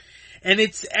stuff, And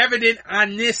it's evident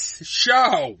on this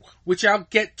show, which I'll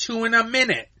get to in a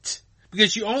minute.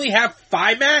 Because you only have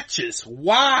 5 matches.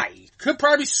 Why? Could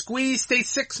probably squeeze a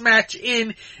 6 match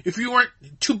in if you weren't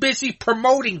too busy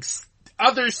promoting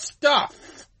other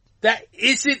stuff that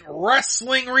isn't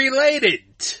wrestling related.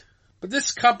 But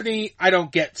this company, I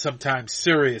don't get sometimes,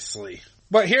 seriously.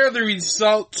 But here are the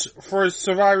results for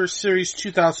Survivor Series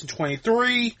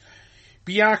 2023.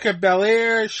 Bianca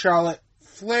Belair, Charlotte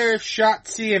Flair,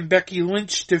 Shotzi, and Becky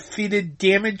Lynch defeated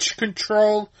Damage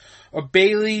Control of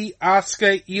Bayley,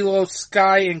 Asuka, Io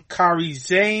Sky, and Kairi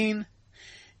Sane.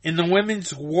 In the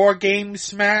women's War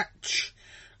Games match,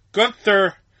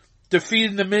 Gunther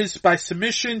defeated The Miz by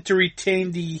submission to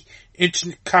retain the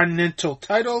Intercontinental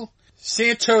title.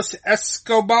 Santos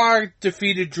Escobar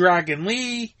defeated Dragon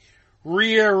Lee.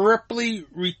 Rhea Ripley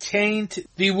retained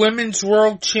the Women's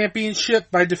World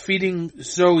Championship by defeating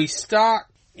Zoe Stark.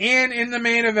 And in the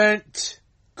main event,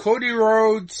 Cody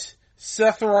Rhodes,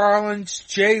 Seth Rollins,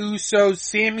 Jey Uso,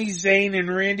 Sami Zayn,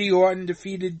 and Randy Orton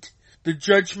defeated the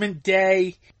Judgment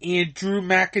Day and Drew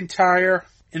McIntyre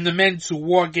in the men's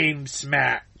War Games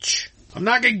match. I'm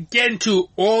not going to get into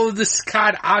all of this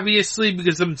card, obviously,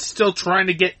 because I'm still trying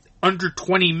to get under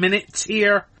 20 minutes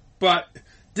here, but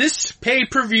this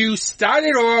pay-per-view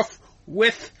started off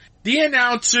with the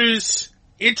announcers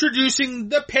introducing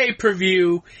the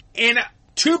pay-per-view and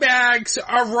 2 bags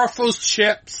of Ruffles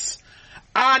chips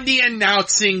on the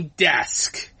announcing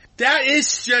desk. That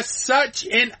is just such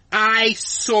an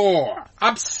eyesore.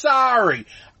 I'm sorry.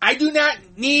 I do not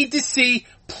need to see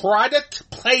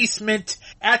product placement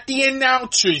at the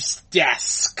announcer's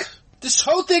desk. This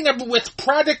whole thing with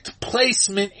product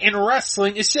placement in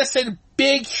wrestling is just a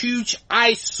big, huge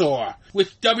eyesore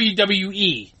with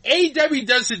WWE. AEW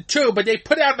does it too, but they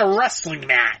put it on the wrestling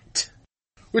mat.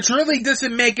 Which really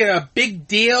doesn't make it a big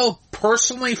deal,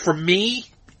 personally, for me,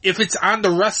 if it's on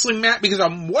the wrestling mat, because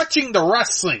I'm watching the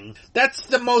wrestling. That's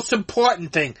the most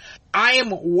important thing. I am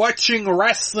watching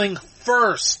wrestling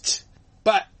first.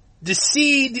 But to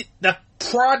see the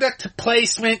product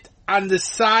placement on the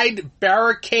side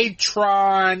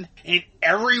barricade-tron and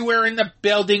everywhere in the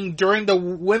building during the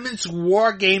Women's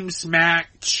War Games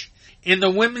match and the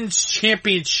Women's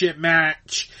Championship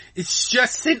match, it's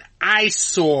just an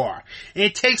eyesore. And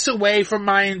it takes away from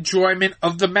my enjoyment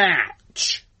of the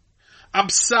match. I'm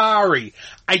sorry.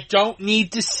 I don't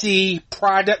need to see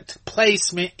product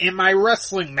placement in my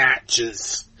wrestling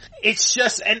matches. It's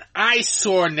just an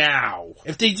eyesore now.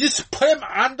 If they just put them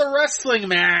on the wrestling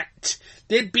mat,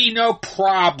 there'd be no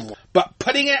problem. But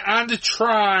putting it on the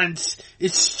Trons,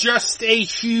 it's just a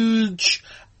huge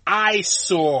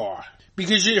eyesore.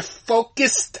 Because you're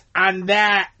focused on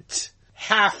that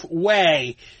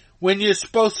halfway when you're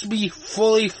supposed to be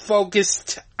fully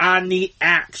focused on the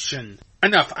action.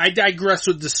 Enough, I digress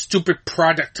with the stupid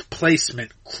product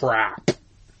placement crap.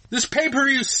 This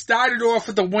pay-per-view started off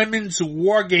with the Women's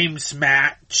War Games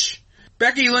match.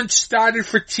 Becky Lynch started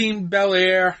for Team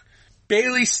Belair.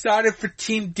 Bayley started for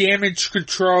Team Damage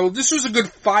Control. This was a good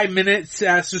 5 minutes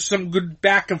as there's some good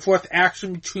back and forth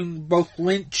action between both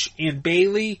Lynch and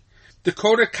Bayley.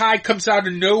 Dakota Kai comes out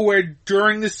of nowhere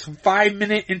during this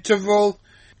 5-minute interval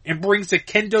and brings a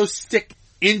kendo stick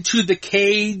into the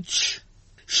cage.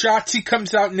 Shotzi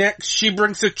comes out next. She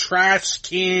brings a trash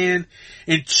can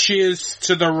and cheers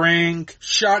to the ring.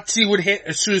 Shotzi would hit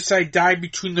a suicide dive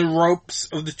between the ropes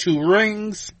of the 2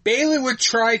 rings. Bayley would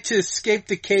try to escape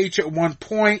the cage at one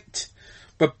point,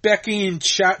 but Becky and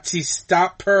Shotzi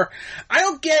stop her. I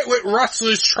don't get what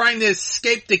wrestlers trying to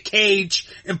escape the cage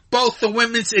in both the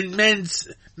women's and men's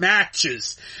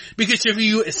matches. Because if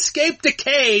you escape the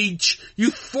cage, you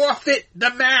forfeit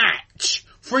the match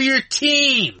for your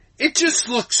team. It just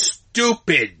looks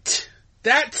stupid.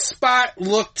 That spot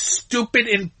looked stupid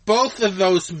in both of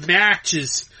those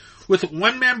matches, with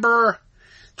one member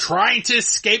trying to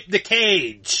escape the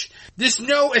cage. There's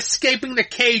no escaping the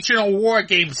cage in a War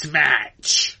Games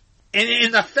match. And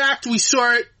in the fact we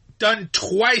saw it done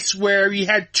twice where you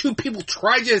had 2 people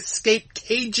try to escape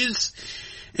cages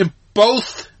in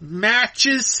both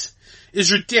matches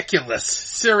is ridiculous.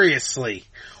 Seriously.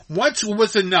 Once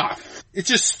was enough. It's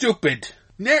just stupid.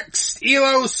 Next,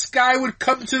 Io Sky would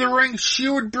come to the ring. She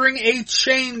would bring a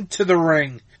chain to the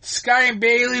ring. Sky and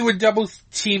Bayley would double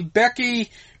team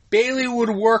Becky. Bayley would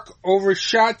work over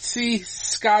Shotzi.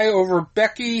 Sky over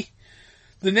Becky.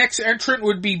 The next entrant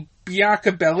would be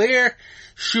Bianca Belair.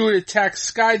 She would attack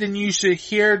Sky, then use her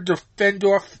hair to fend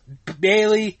off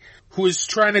Bayley, who was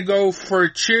trying to go for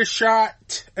a chair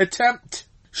shot attempt.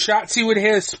 Shotzi would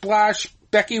hit a splash.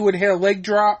 Becky would hit a leg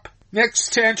drop.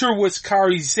 Next to enter was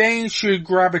Kairi Sane. She would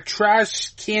grab a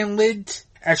trash can lid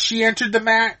As she entered the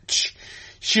match,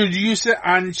 she would use it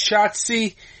on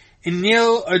Shotzi and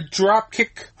nail a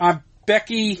dropkick on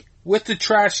Becky with the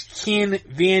trash can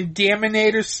Van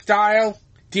Daminator style.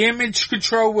 Damage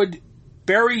Control would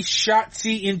bury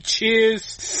Shotzi in chairs.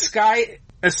 Sky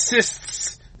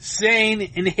assists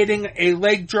Zayn in hitting a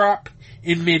leg drop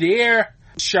in midair.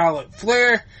 Charlotte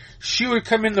Flair, she would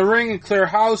come in the ring and clear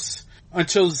house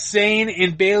until Zayn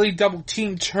and Bayley double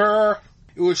teamed her.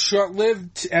 It was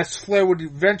short-lived as Flair would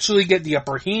eventually get the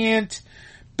upper hand.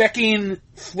 Becky and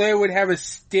Flair would have a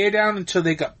stare down until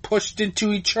they got pushed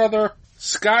into each other.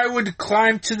 Sky would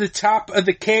climb to the top of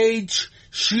the cage.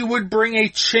 She would bring a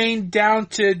chain down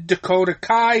to Dakota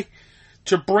Kai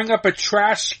to bring up a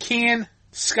trash can.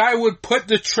 Sky would put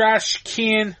the trash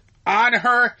can on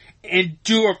her and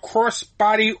do a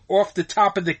crossbody off the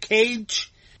top of the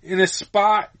cage in a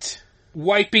spot,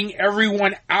 wiping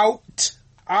everyone out.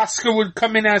 Asuka would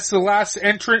come in as the last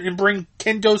entrant and bring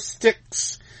kendo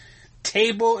sticks,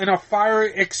 table, and a fire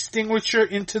extinguisher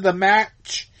into the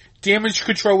match. Damage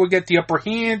Control would get the upper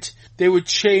hand. They would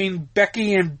chain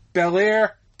Becky and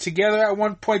Belair together at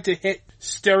one point to hit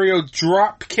stereo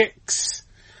drop kicks.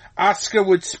 Asuka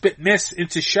would spit miss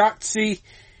into Shotzi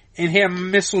and hit a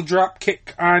missile drop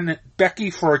kick on Becky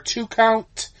for a 2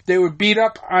 count. They would beat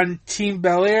up on Team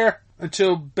Belair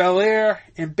until Belair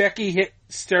and Becky hit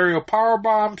stereo power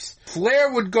bombs.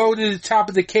 Flair would go to the top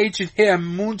of the cage and hit a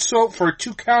moonsault for a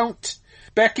 2 count.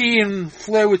 Becky and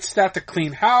Flair would start to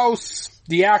clean house.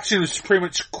 The action was pretty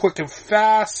much quick and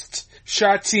fast.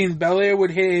 Shotzi and Belair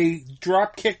would hit a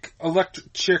dropkick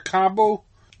electric chair combo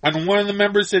on one of the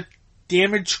members of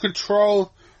Damage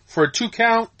Control for a 2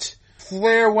 count.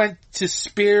 Flair went to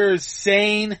spear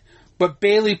Zayn, but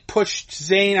Bayley pushed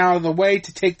Zayn out of the way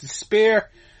to take the spear.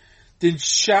 Then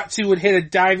Shotzi would hit a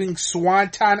diving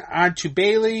swanton onto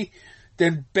Bayley.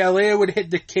 Then Belair would hit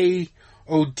the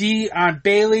KOD on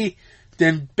Bayley.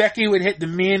 Then Becky would hit the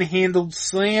manhandled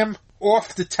slam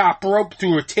off the top rope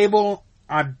through a table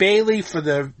on Bayley for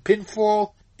the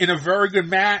pinfall in a very good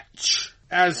match.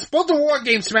 As both the War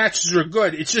Games matches were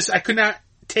good, it's just I could not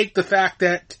take the fact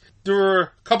that there were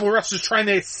a couple of wrestlers trying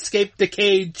to escape the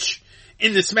cage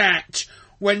in this match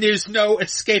when there's no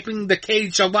escaping the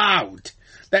cage allowed.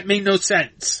 That made no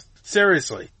sense.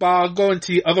 Seriously. But I'll go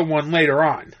into the other one later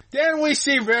on. Then we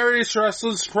see various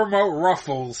wrestlers promote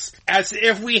Ruffles, as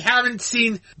if we haven't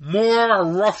seen more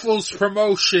Ruffles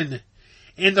promotion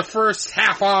in the first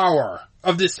half hour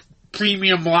of this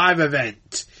premium live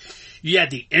event. You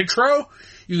had the intro,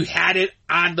 you had it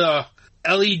on the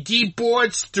LED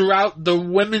boards throughout the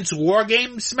Women's War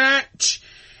Games match,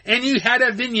 and you had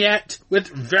a vignette with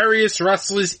various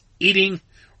wrestlers eating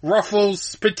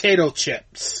Ruffles potato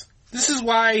chips. This is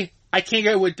why I can't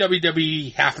get with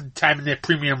WWE half the time in their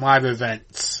premium live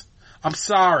events. I'm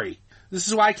sorry. This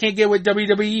is why I can't get with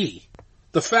WWE.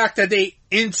 The fact that they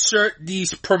insert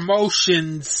these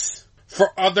promotions for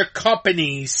other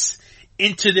companies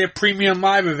into their premium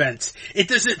live events. It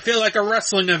doesn't feel like a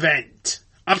wrestling event.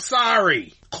 I'm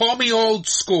sorry. Call me old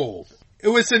school. It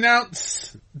was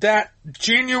announced that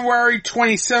January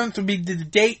 27th would be the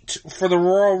date for the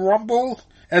Royal Rumble,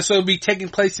 as it will be taking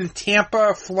place in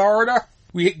Tampa, Florida.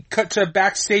 We cut to a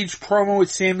backstage promo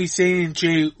with Sami Zayn and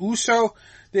Jey Uso.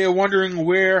 They are wondering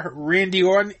where Randy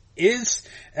Orton is,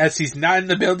 as he's not in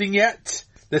the building yet.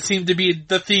 That seemed to be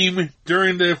the theme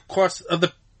during the course of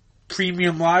the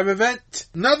premium live event.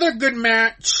 Another good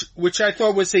match, which I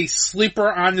thought was a sleeper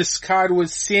on this card,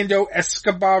 was Sando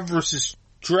Escobar versus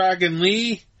Dragon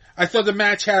Lee. I thought the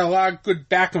match had a lot of good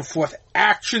back and forth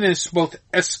action, as both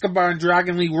Escobar and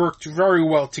Dragon Lee worked very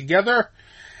well together.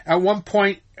 At one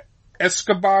point,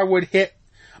 Escobar would hit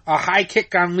a high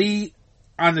kick on Lee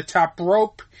on the top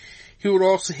rope. He would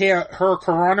also hit a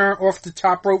Hurricanrana off the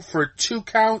top rope for a 2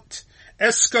 count.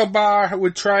 Escobar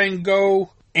would try and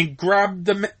go and grab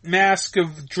the mask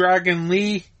of Dragon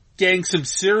Lee, getting some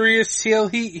serious heel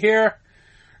heat here.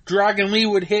 Dragon Lee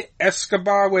would hit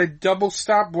Escobar with a double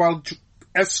stop while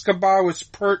Escobar was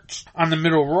perched on the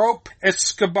middle rope.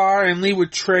 Escobar and Lee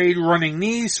would trade running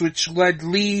knees, which led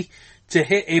Lee to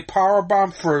hit a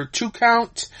powerbomb for a 2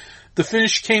 count. The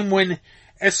finish came when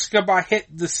Escobar hit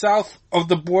the south of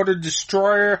the border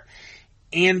destroyer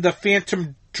and the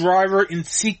Phantom Driver in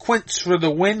sequence for the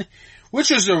win,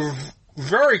 which was a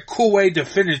very cool way to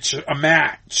finish a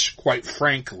match, quite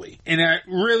frankly. And it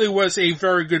really was a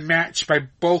very good match by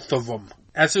both of them,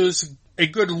 as it was a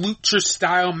good lucha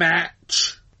style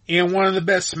match and one of the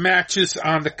best matches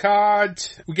on the card.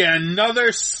 We got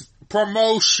another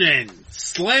promotion,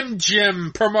 Slim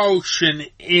Jim promotion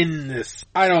in this.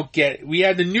 I don't get it. We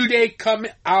had the New Day come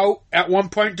out at one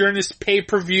point during this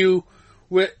pay-per-view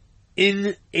with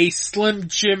in a Slim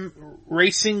Jim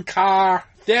racing car.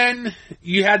 Then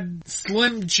you had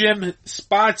Slim Jim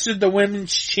sponsored the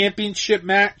women's championship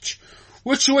match,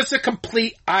 which was a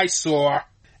complete eyesore,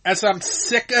 as I'm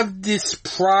sick of this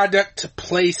product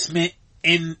placement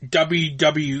in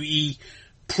WWE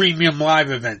premium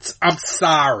live events. I'm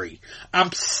sorry.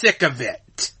 I'm sick of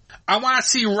it. I want to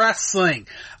see wrestling.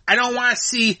 I don't want to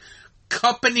see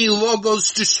company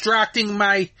logos distracting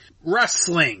my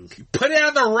wrestling. Put it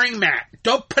on the ring mat.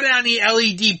 Don't put it on the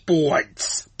LED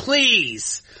boards.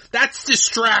 Please. That's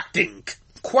distracting.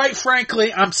 Quite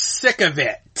frankly, I'm sick of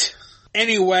it.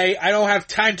 Anyway, I don't have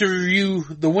time to review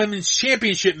the women's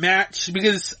championship match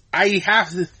because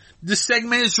this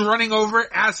segment is running over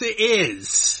as it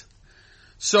is.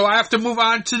 So I have to move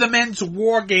on to the men's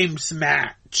War Games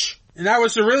match. And that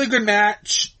was a really good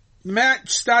match. The match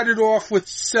started off with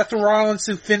Seth Rollins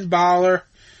and Finn Balor.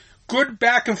 Good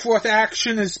back and forth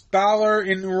action as Balor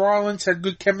and Rollins had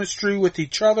good chemistry with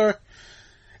each other.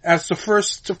 As the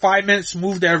first 5 minutes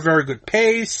moved at a very good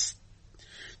pace.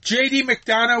 JD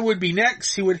McDonough would be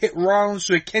next. He would hit Rollins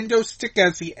with a kendo stick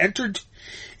as he entered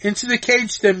into the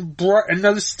cage, then brought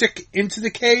another stick into the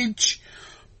cage.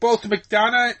 Both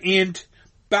McDonough and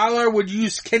Balor would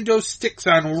use kendo sticks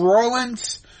on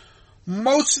Rollins.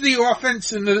 Most of the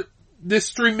offense in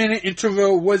this 3-minute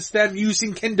interval was them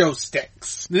using kendo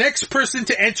sticks. The next person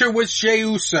to enter was Jey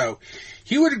Uso.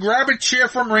 He would grab a chair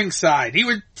from ringside. He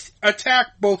would attack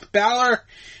both Balor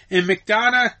and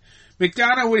McDonough.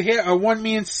 McDonough would hit a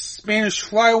one-man Spanish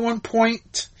fly at one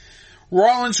point.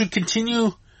 Rollins would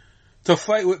continue to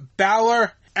fight with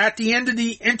Balor. At the end of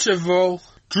the interval,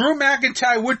 Drew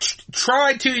McIntyre would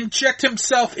try to inject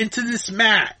himself into this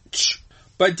match.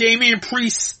 But Damian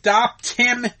Priest stopped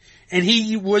him, and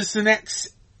he was the next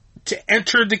to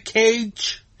enter the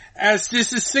cage. As there's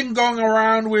this thing going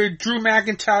around where Drew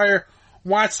McIntyre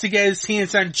wants to get his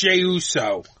hands on Jey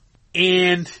Uso.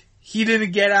 And he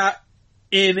didn't get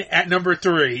in at number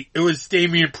 3. It was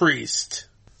Damian Priest.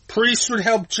 Priest would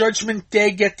help Judgment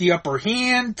Day get the upper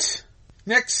hand.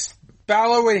 Next,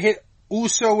 Balor would hit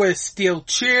Uso with a steel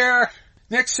chair.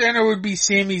 Next center would be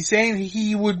Sami Zayn.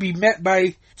 He would be met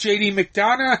by JD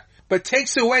McDonough, but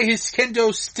takes away his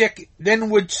kendo stick, then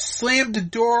would slam the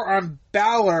door on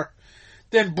Balor,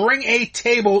 then bring a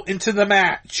table into the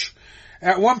match.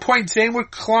 At one point, Zayn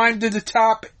would climb to the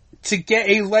top to get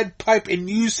a lead pipe and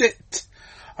use it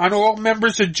on all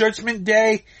members of Judgment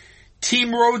Day.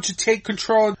 Team Rhodes would take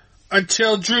control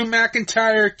until Drew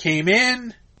McIntyre came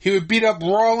in. He would beat up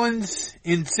Rollins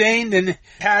and Zayn, then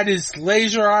had his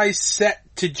laser eyes set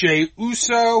to Jey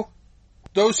Uso.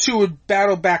 Those two would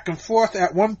battle back and forth.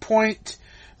 At one point,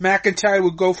 McIntyre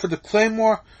would go for the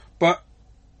Claymore, but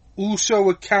Uso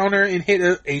would counter and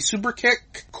hit a super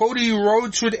kick. Cody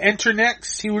Rhodes would enter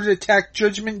next. He would attack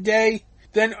Judgment Day.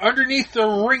 Then underneath the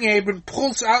ring apron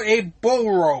pulls out a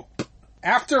bull rope.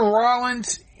 After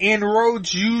Rollins and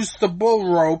Rhodes use the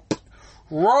bull rope,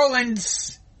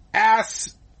 Rollins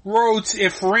asks Rhodes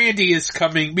if Randy is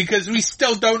coming, because we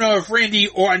still don't know if Randy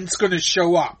Orton's going to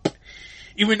show up.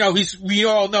 Even though we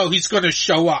all know he's going to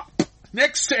show up.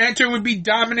 Next to enter would be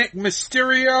Dominic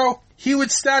Mysterio. He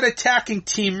would start attacking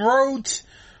Team Rhodes,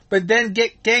 but then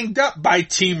get ganged up by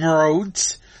Team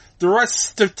Rhodes. The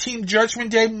rest of Team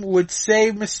Judgment Day would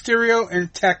save Mysterio and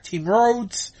attack Team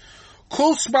Rhodes.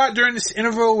 Cool spot during this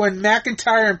interval when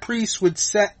McIntyre and Priest would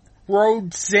set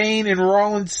Rhodes, Zayn, and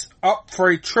Rollins up for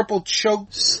a triple choke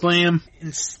slam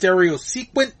in stereo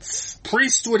sequence.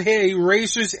 Priest would hit a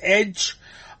razor's edge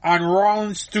on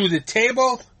Rollins through the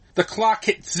table. The clock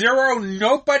hits 0.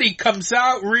 Nobody comes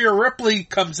out. Rhea Ripley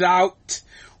comes out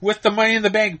with the Money in the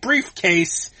Bank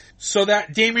briefcase so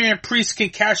that Damian Priest can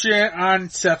cash in on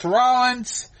Seth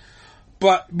Rollins.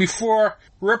 But before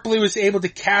Ripley was able to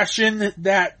cash in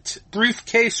that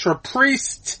briefcase for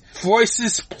Priest,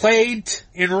 voices played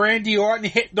and Randy Orton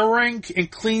hit the ring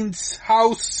and cleans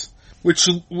house, which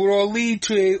will lead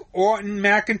to a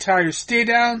Orton-McIntyre stay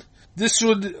down. This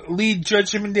would lead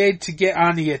Judgment Day to get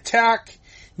on the attack.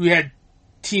 We had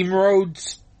Team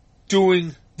Rhodes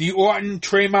doing the Orton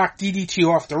trademark DDT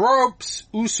off the ropes.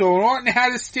 Uso and Orton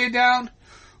had to stay down.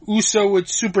 Uso would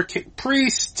super kick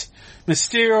Priest.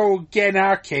 Mysterio would get an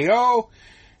RKO.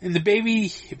 And the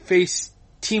babyface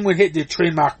team would hit their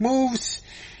trademark moves.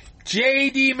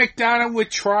 JD McDonough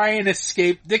would try and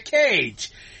escape the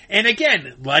cage. And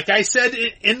again, like I said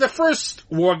in the first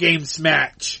War Games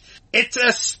match, it's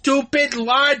a stupid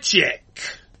logic.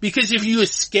 Because if you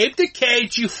escape the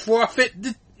cage, you forfeit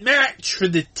the match for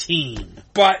the team.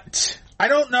 But I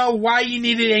don't know why you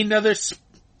needed another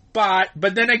spot.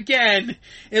 But then again,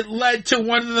 it led to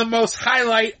one of the most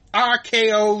highlight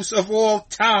RKOs of all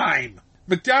time.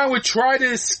 McDonald would try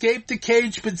to escape the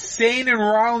cage, but Zayn and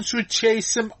Rollins would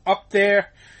chase him up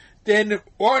there. Then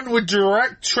Orton would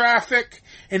direct traffic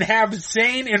and have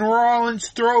Zayn and Rollins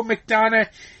throw McDonald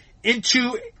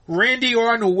into Randy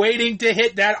Orton waiting to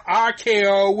hit that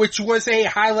RKO, which was a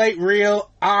highlight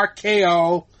reel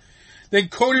RKO. Then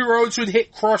Cody Rhodes would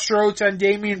hit Crossroads on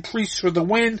Damian Priest for the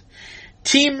win.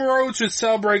 Team Rhodes would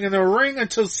celebrate in the ring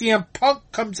until CM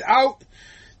Punk comes out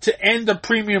to end the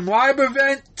Premium Live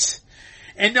event.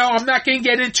 And no, I'm not going to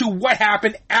get into what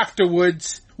happened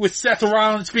afterwards with Seth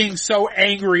Rollins being so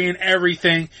angry and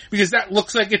everything, because that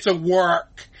looks like it's a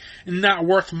work and not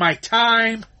worth my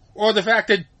time. Or the fact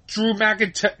that Drew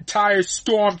McIntyre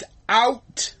stormed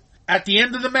out at the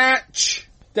end of the match.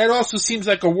 That also seems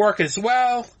like a work as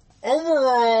well.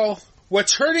 Overall,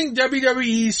 what's hurting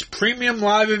WWE's Premium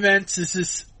Live events is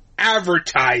this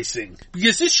advertising.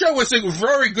 Because this show was a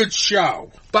very good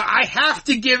show. But I have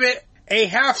to give it a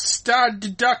half-star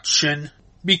deduction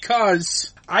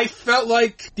because I felt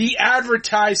like the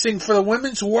advertising for the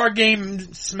Women's War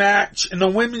Games match and the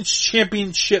Women's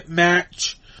Championship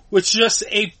match was just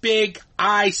a big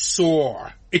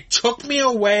eyesore. It took me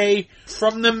away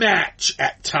from the match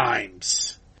at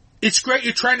times. It's great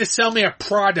you're trying to sell me a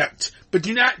product, but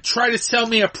do not try to sell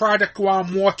me a product while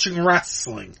I'm watching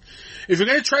wrestling. If you're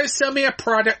going to try to sell me a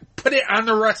product, put it on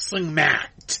the wrestling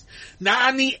mat, not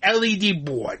on the LED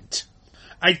board.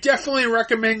 I definitely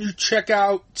recommend you check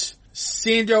out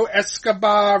Sando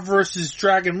Escobar versus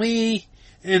Dragon Lee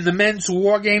in the Men's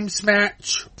War Games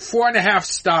match. 4.5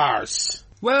 stars.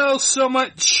 Well, so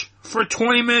much for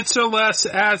 20 minutes or less,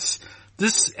 as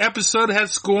this episode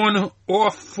has gone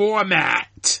off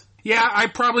format. Yeah, I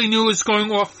probably knew it was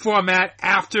going off format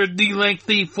after the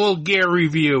lengthy Full Gear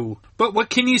review. But what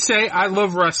can you say? I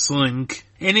love wrestling,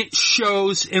 and it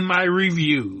shows in my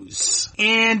reviews.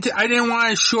 And I didn't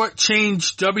want to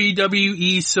shortchange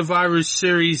WWE Survivor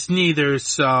Series neither,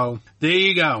 so there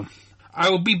you go.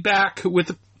 I will be back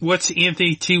with What's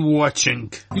Anthony T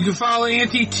watching? You can follow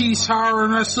Anthony T's Horror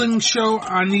and Wrestling Show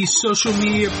on these social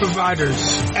media providers.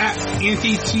 At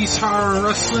Anthony T's Horror and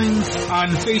Wrestling on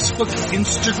Facebook,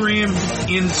 Instagram,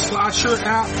 and the Slasher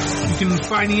app. You can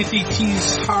find Anthony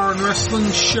T's Horror and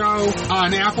Wrestling Show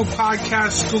on Apple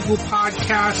Podcasts, Google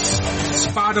Podcasts,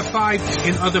 Spotify,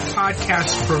 and other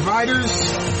podcast providers.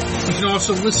 You can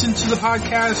also listen to the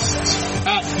podcast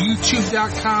at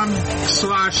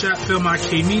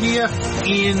youtube.com/@FilmArcadeMedia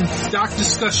and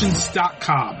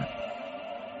DocDiscussions.com.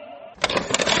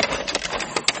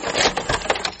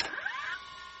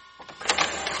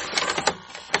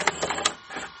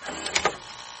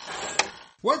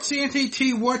 What's Anthony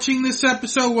T watching this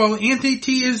episode? Well, Anthony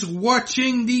T is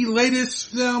watching the latest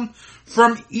film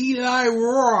from Eli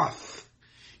Roth.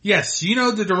 Yes, you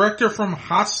know, the director from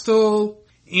Hostel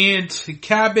and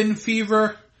Cabin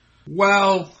Fever.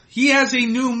 Well, he has a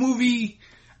new movie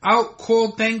out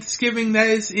called Thanksgiving that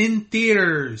is in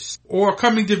theaters or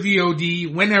coming to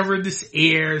VOD whenever this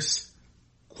airs,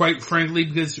 quite frankly,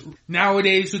 because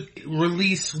nowadays with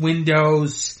release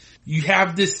windows, you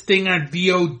have this thing on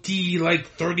VOD like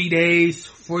 30 days,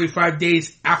 45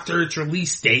 days after its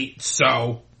release date.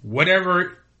 So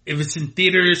whatever, if it's in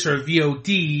theaters or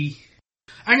VOD,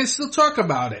 I can still talk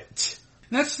about it.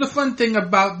 And that's the fun thing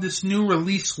about this new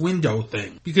release window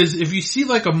thing. Because if you see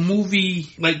like a movie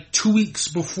like 2 weeks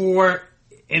before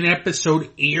an episode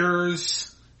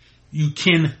airs, you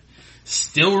can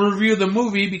still review the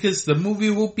movie because the movie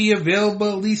will be available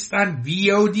at least on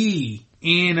VOD.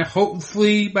 And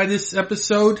hopefully by this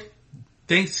episode,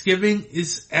 Thanksgiving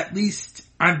is at least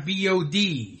on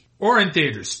VOD. Or in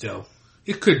theaters still.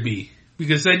 It could be.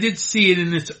 Because I did see it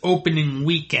in its opening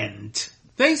weekend.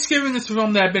 Thanksgiving is a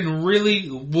film that I've been really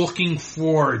looking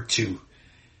forward to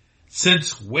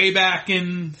since way back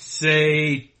in,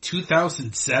 say,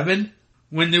 2007,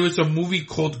 when there was a movie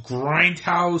called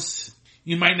Grindhouse.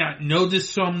 You might not know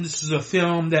this film. This is a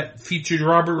film that featured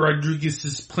Robert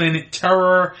Rodriguez's Planet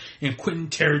Terror and Quentin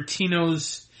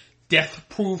Tarantino's Death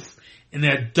Proof in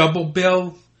a double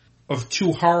bill of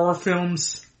 2 horror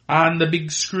films on the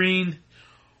big screen.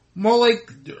 More like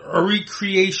a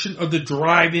recreation of the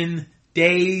drive-in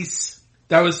days.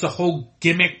 That was the whole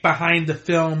gimmick behind the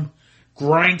film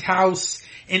Grindhouse.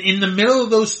 And in the middle of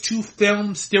those 2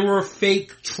 films, there were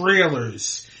fake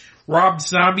trailers. Rob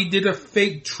Zombie did a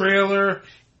fake trailer.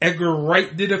 Edgar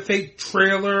Wright did a fake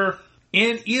trailer.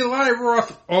 And Eli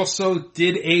Roth also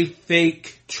did a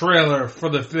fake trailer for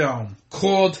the film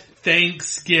called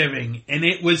Thanksgiving. And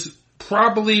it was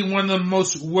probably one of the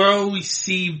most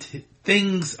well-received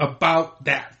things about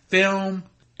that film.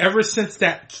 Ever since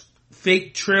that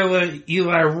fake trailer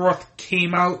Eli Roth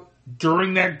came out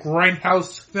during that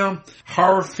Grindhouse film,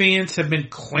 horror fans have been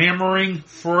clamoring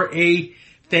for a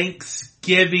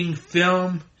Thanksgiving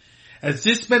film. Has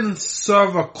this been sort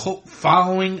of a cult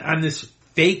following on this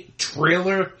fake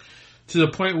trailer to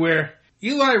the point where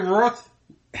Eli Roth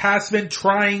has been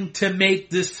trying to make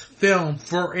this film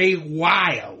for a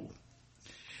while?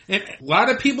 And a lot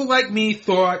of people like me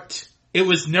thought it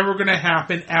was never going to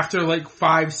happen after like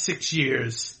 5-6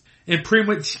 years and pretty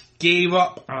much gave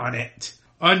up on it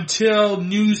until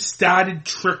news started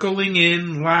trickling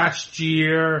in last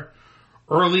year,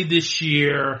 early this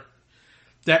year,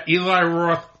 that Eli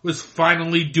Roth was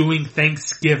finally doing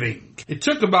Thanksgiving. It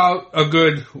took about a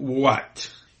good,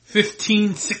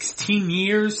 15, 16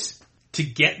 years to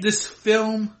get this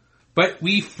film? But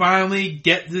we finally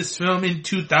get this film in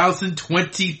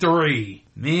 2023.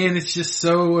 Man, it's just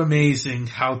so amazing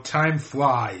how time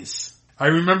flies. I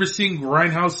remember seeing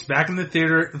Grindhouse back in the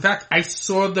theater. In fact, I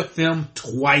saw the film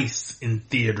twice in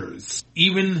theaters.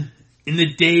 Even in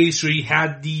the days where you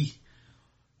had the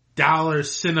 $1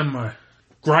 cinema,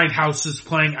 Grindhouse was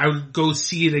playing, I would go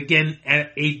see it again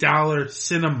at $1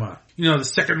 cinema. You know, the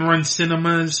second run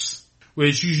cinemas, where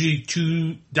it's usually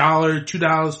 $2,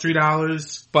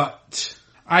 $3. But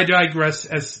I digress.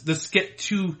 Let's get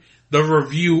to the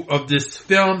review of this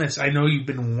film, as I know you've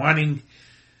been wanting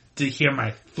to hear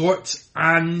my thoughts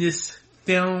on this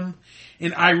film.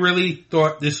 And I really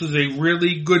thought this was a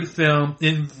really good film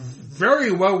and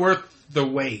very well worth the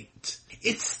wait.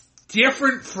 It's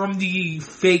different from the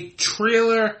fake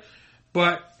trailer,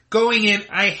 but going in,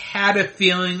 I had a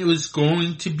feeling it was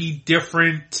going to be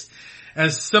different,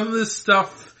 as some of the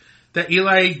stuff that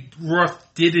Eli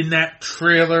Roth did in that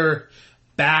trailer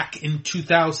back in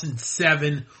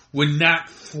 2007 would not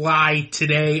fly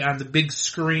today on the big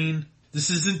screen. This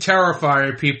isn't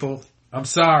Terrifier, people. I'm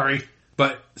sorry.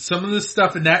 But some of the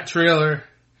stuff in that trailer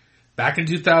back in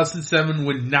 2007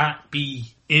 would not be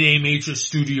in a major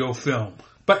studio film.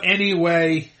 But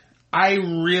anyway, I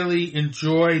really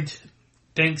enjoyed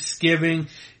Thanksgiving.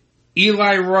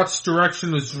 Eli Roth's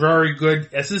direction was very good,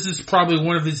 as this is probably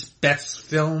one of his best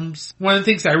films. One of the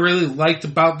things I really liked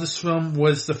about this film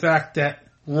was the fact that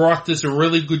Roth does a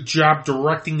really good job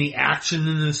directing the action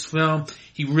in this film.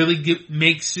 He really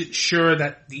makes it sure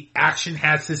that the action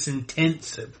has this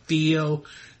intense feel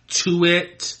to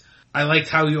it. I like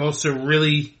how he also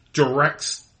really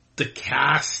directs the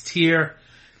cast here.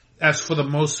 As for the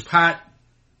most part,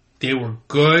 they were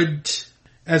good.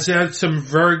 As it had some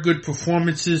very good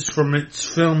performances from its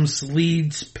film's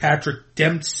leads, Patrick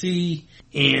Dempsey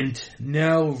and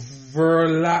Nell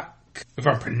Verloc, if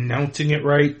I'm pronouncing it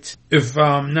right. If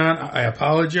not, I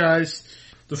apologize.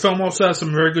 The film also has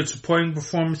some very good supporting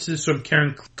performances from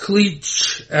Karen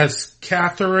Cleach as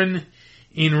Catherine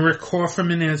and Rick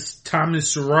Hoffman as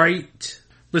Thomas Wright.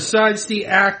 Besides the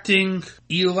acting,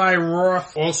 Eli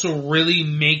Roth also really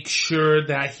makes sure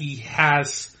that he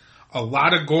has a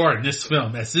lot of gore in this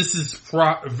film, as this is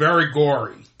very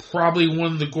gory. Probably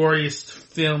one of the goriest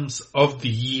films of the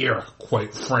year,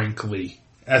 quite frankly.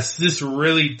 As this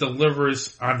really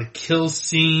delivers on the kill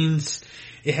scenes.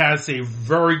 It has a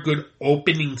very good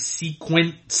opening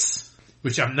sequence,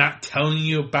 which I'm not telling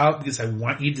you about because I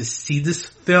want you to see this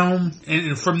film.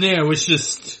 And from there, it was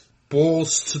just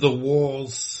balls to the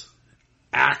walls,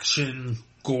 action,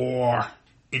 gore,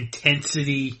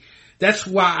 intensity. That's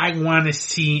what I want to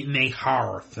see in a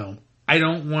horror film. I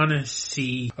don't want to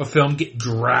see a film get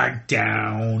dragged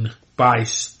down by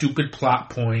stupid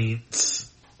plot points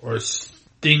or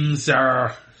things that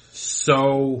are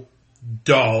so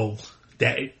dull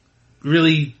that it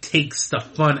really takes the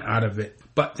fun out of it.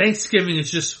 But Thanksgiving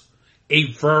is just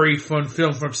a very fun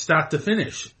film from start to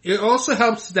finish. It also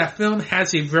helps that film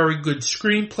has a very good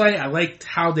screenplay. I liked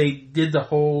how they did the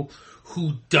whole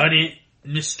whodunit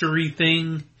mystery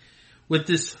thing with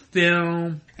this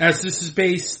film, as this is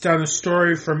based on a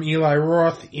story from Eli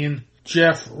Roth and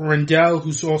Jeff Rendell,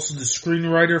 who's also the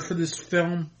screenwriter for this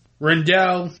film.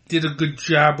 Rendell did a good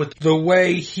job with the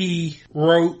way he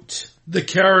wrote the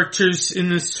characters in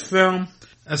this film,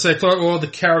 as I thought all the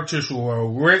characters were well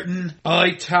written. I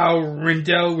liked how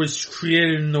Rendell was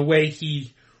created in the way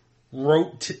he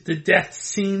wrote the death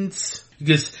scenes,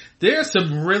 because there are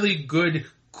some really good,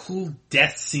 cool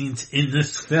death scenes in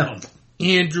this film.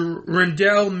 And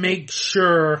Rendell makes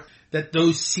sure that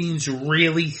those scenes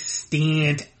really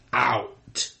stand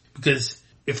out. Because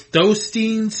if those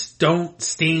scenes don't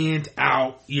stand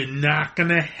out, you're not going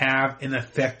to have an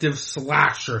effective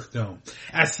slasher film.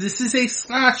 As this is a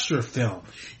slasher film,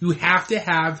 you have to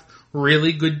have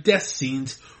really good death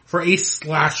scenes for a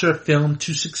slasher film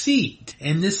to succeed.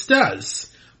 And this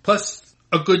does. Plus,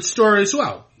 a good story as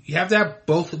well. You have to have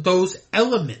both of those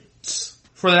elements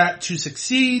for that to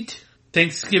succeed.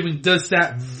 Thanksgiving does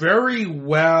that very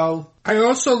well. I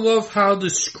also love how the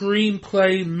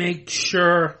screenplay makes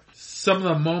sure some of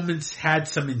the moments had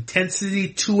some intensity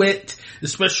to it,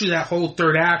 especially that whole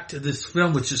third act of this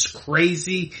film, which is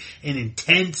crazy and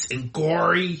intense and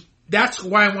gory. That's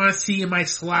what I want to see in my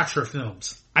slasher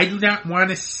films. I do not want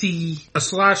to see a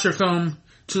slasher film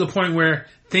to the point where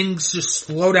things just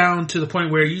slow down to the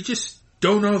point where you just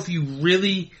don't know if you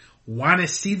really want to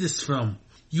see this film.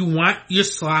 You want your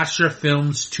slasher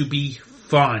films to be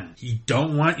fun. You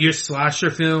don't want your slasher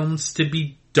films to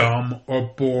be dumb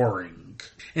or boring.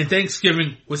 And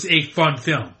Thanksgiving was a fun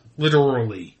film,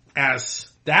 literally, as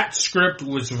that script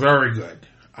was very good,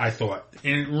 I thought.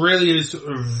 And it really is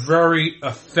a very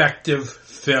effective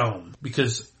film,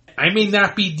 because I may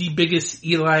not be the biggest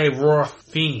Eli Roth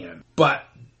fan, but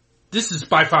this is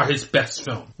by far his best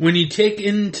film. When you take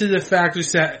into the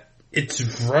factors that it's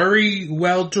very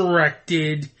well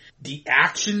directed, the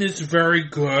action is very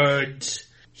good,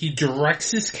 he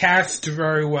directs his cast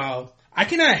very well, I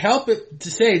cannot help it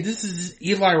to say this is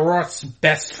Eli Roth's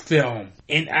best film.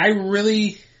 And I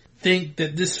really think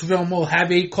that this film will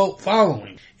have a cult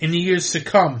following in the years to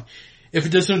come if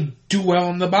it doesn't do well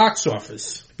in the box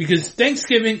office. Because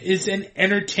Thanksgiving is an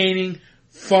entertaining,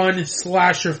 fun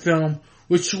slasher film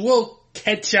which will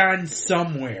catch on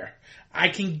somewhere. I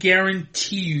can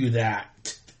guarantee you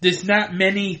that. There's not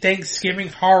many Thanksgiving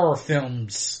horror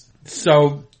films.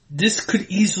 So this could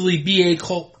easily be a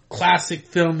cult classic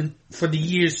film for the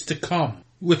years to come.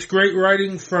 With great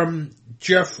writing from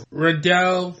Jeff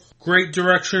Rhode, great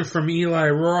direction from Eli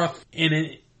Roth, and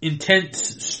an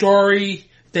intense story,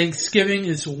 Thanksgiving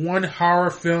is one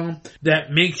horror film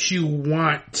that makes you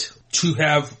want to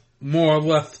have more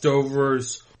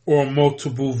leftovers or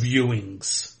multiple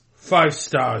viewings. 5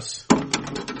 stars.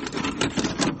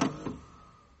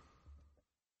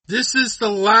 This is the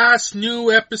last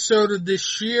new episode of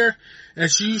this year.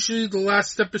 As usually, the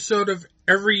last episode of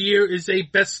every year is a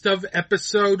best of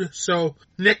episode. So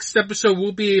next episode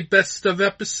will be a best of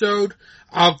episode.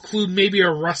 I'll include maybe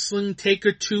a wrestling take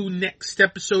or two next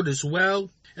episode as well,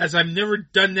 as I've never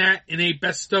done that in a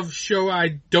best of show,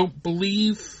 I don't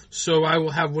believe. So I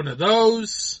will have one of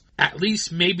those. At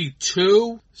least maybe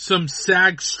 2. Some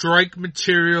SAG strike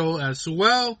material as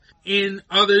well. And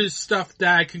other stuff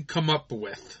that I can come up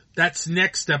with. That's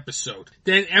next episode.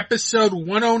 Then episode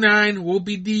 109 will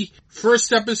be the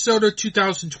first episode of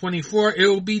 2024. It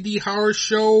will be the Horror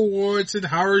Show Awards and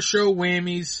Horror Show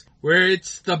Whammies, where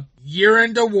it's the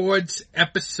year-end awards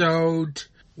episode,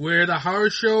 where the Horror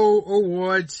Show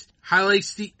Awards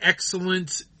highlights the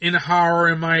excellence in horror,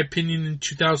 in my opinion, in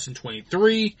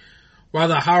 2023, while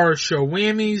the Horror Show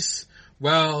Whammies,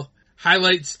 well,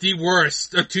 highlights the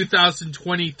worst of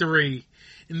 2023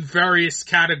 in various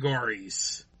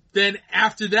categories. Then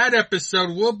after that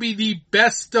episode will be the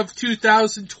best of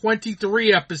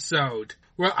 2023 episode,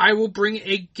 where I will bring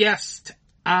a guest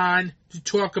on to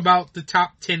talk about the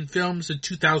top 10 films of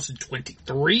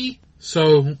 2023.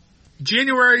 So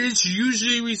January is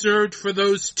usually reserved for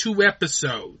those 2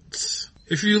 episodes.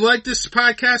 If you like this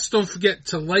podcast, don't forget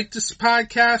to like this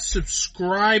podcast,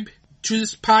 subscribe to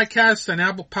this podcast on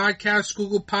Apple Podcasts,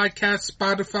 Google Podcasts,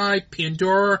 Spotify,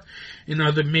 Pandora, and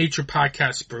other major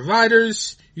podcast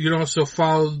providers. You can also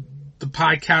follow the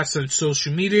podcast on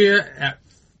social media at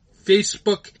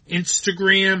Facebook,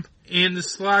 Instagram, and the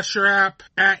Slasher app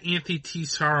at Anthony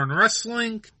T's Horror and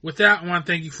Wrestling. With that, I want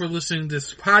to thank you for listening to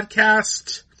this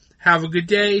podcast. Have a good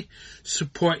day.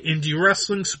 Support indie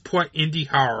wrestling. Support indie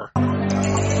horror.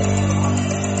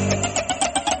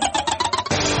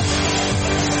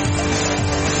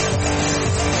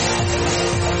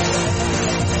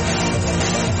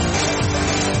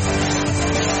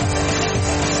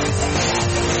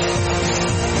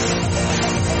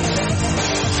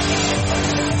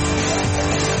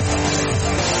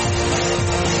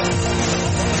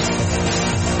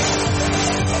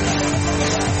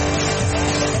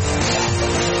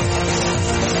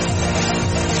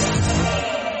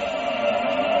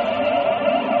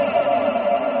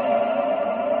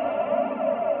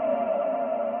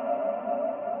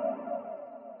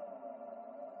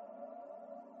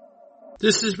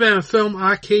 This has been a Film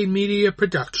Arcade Media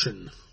production.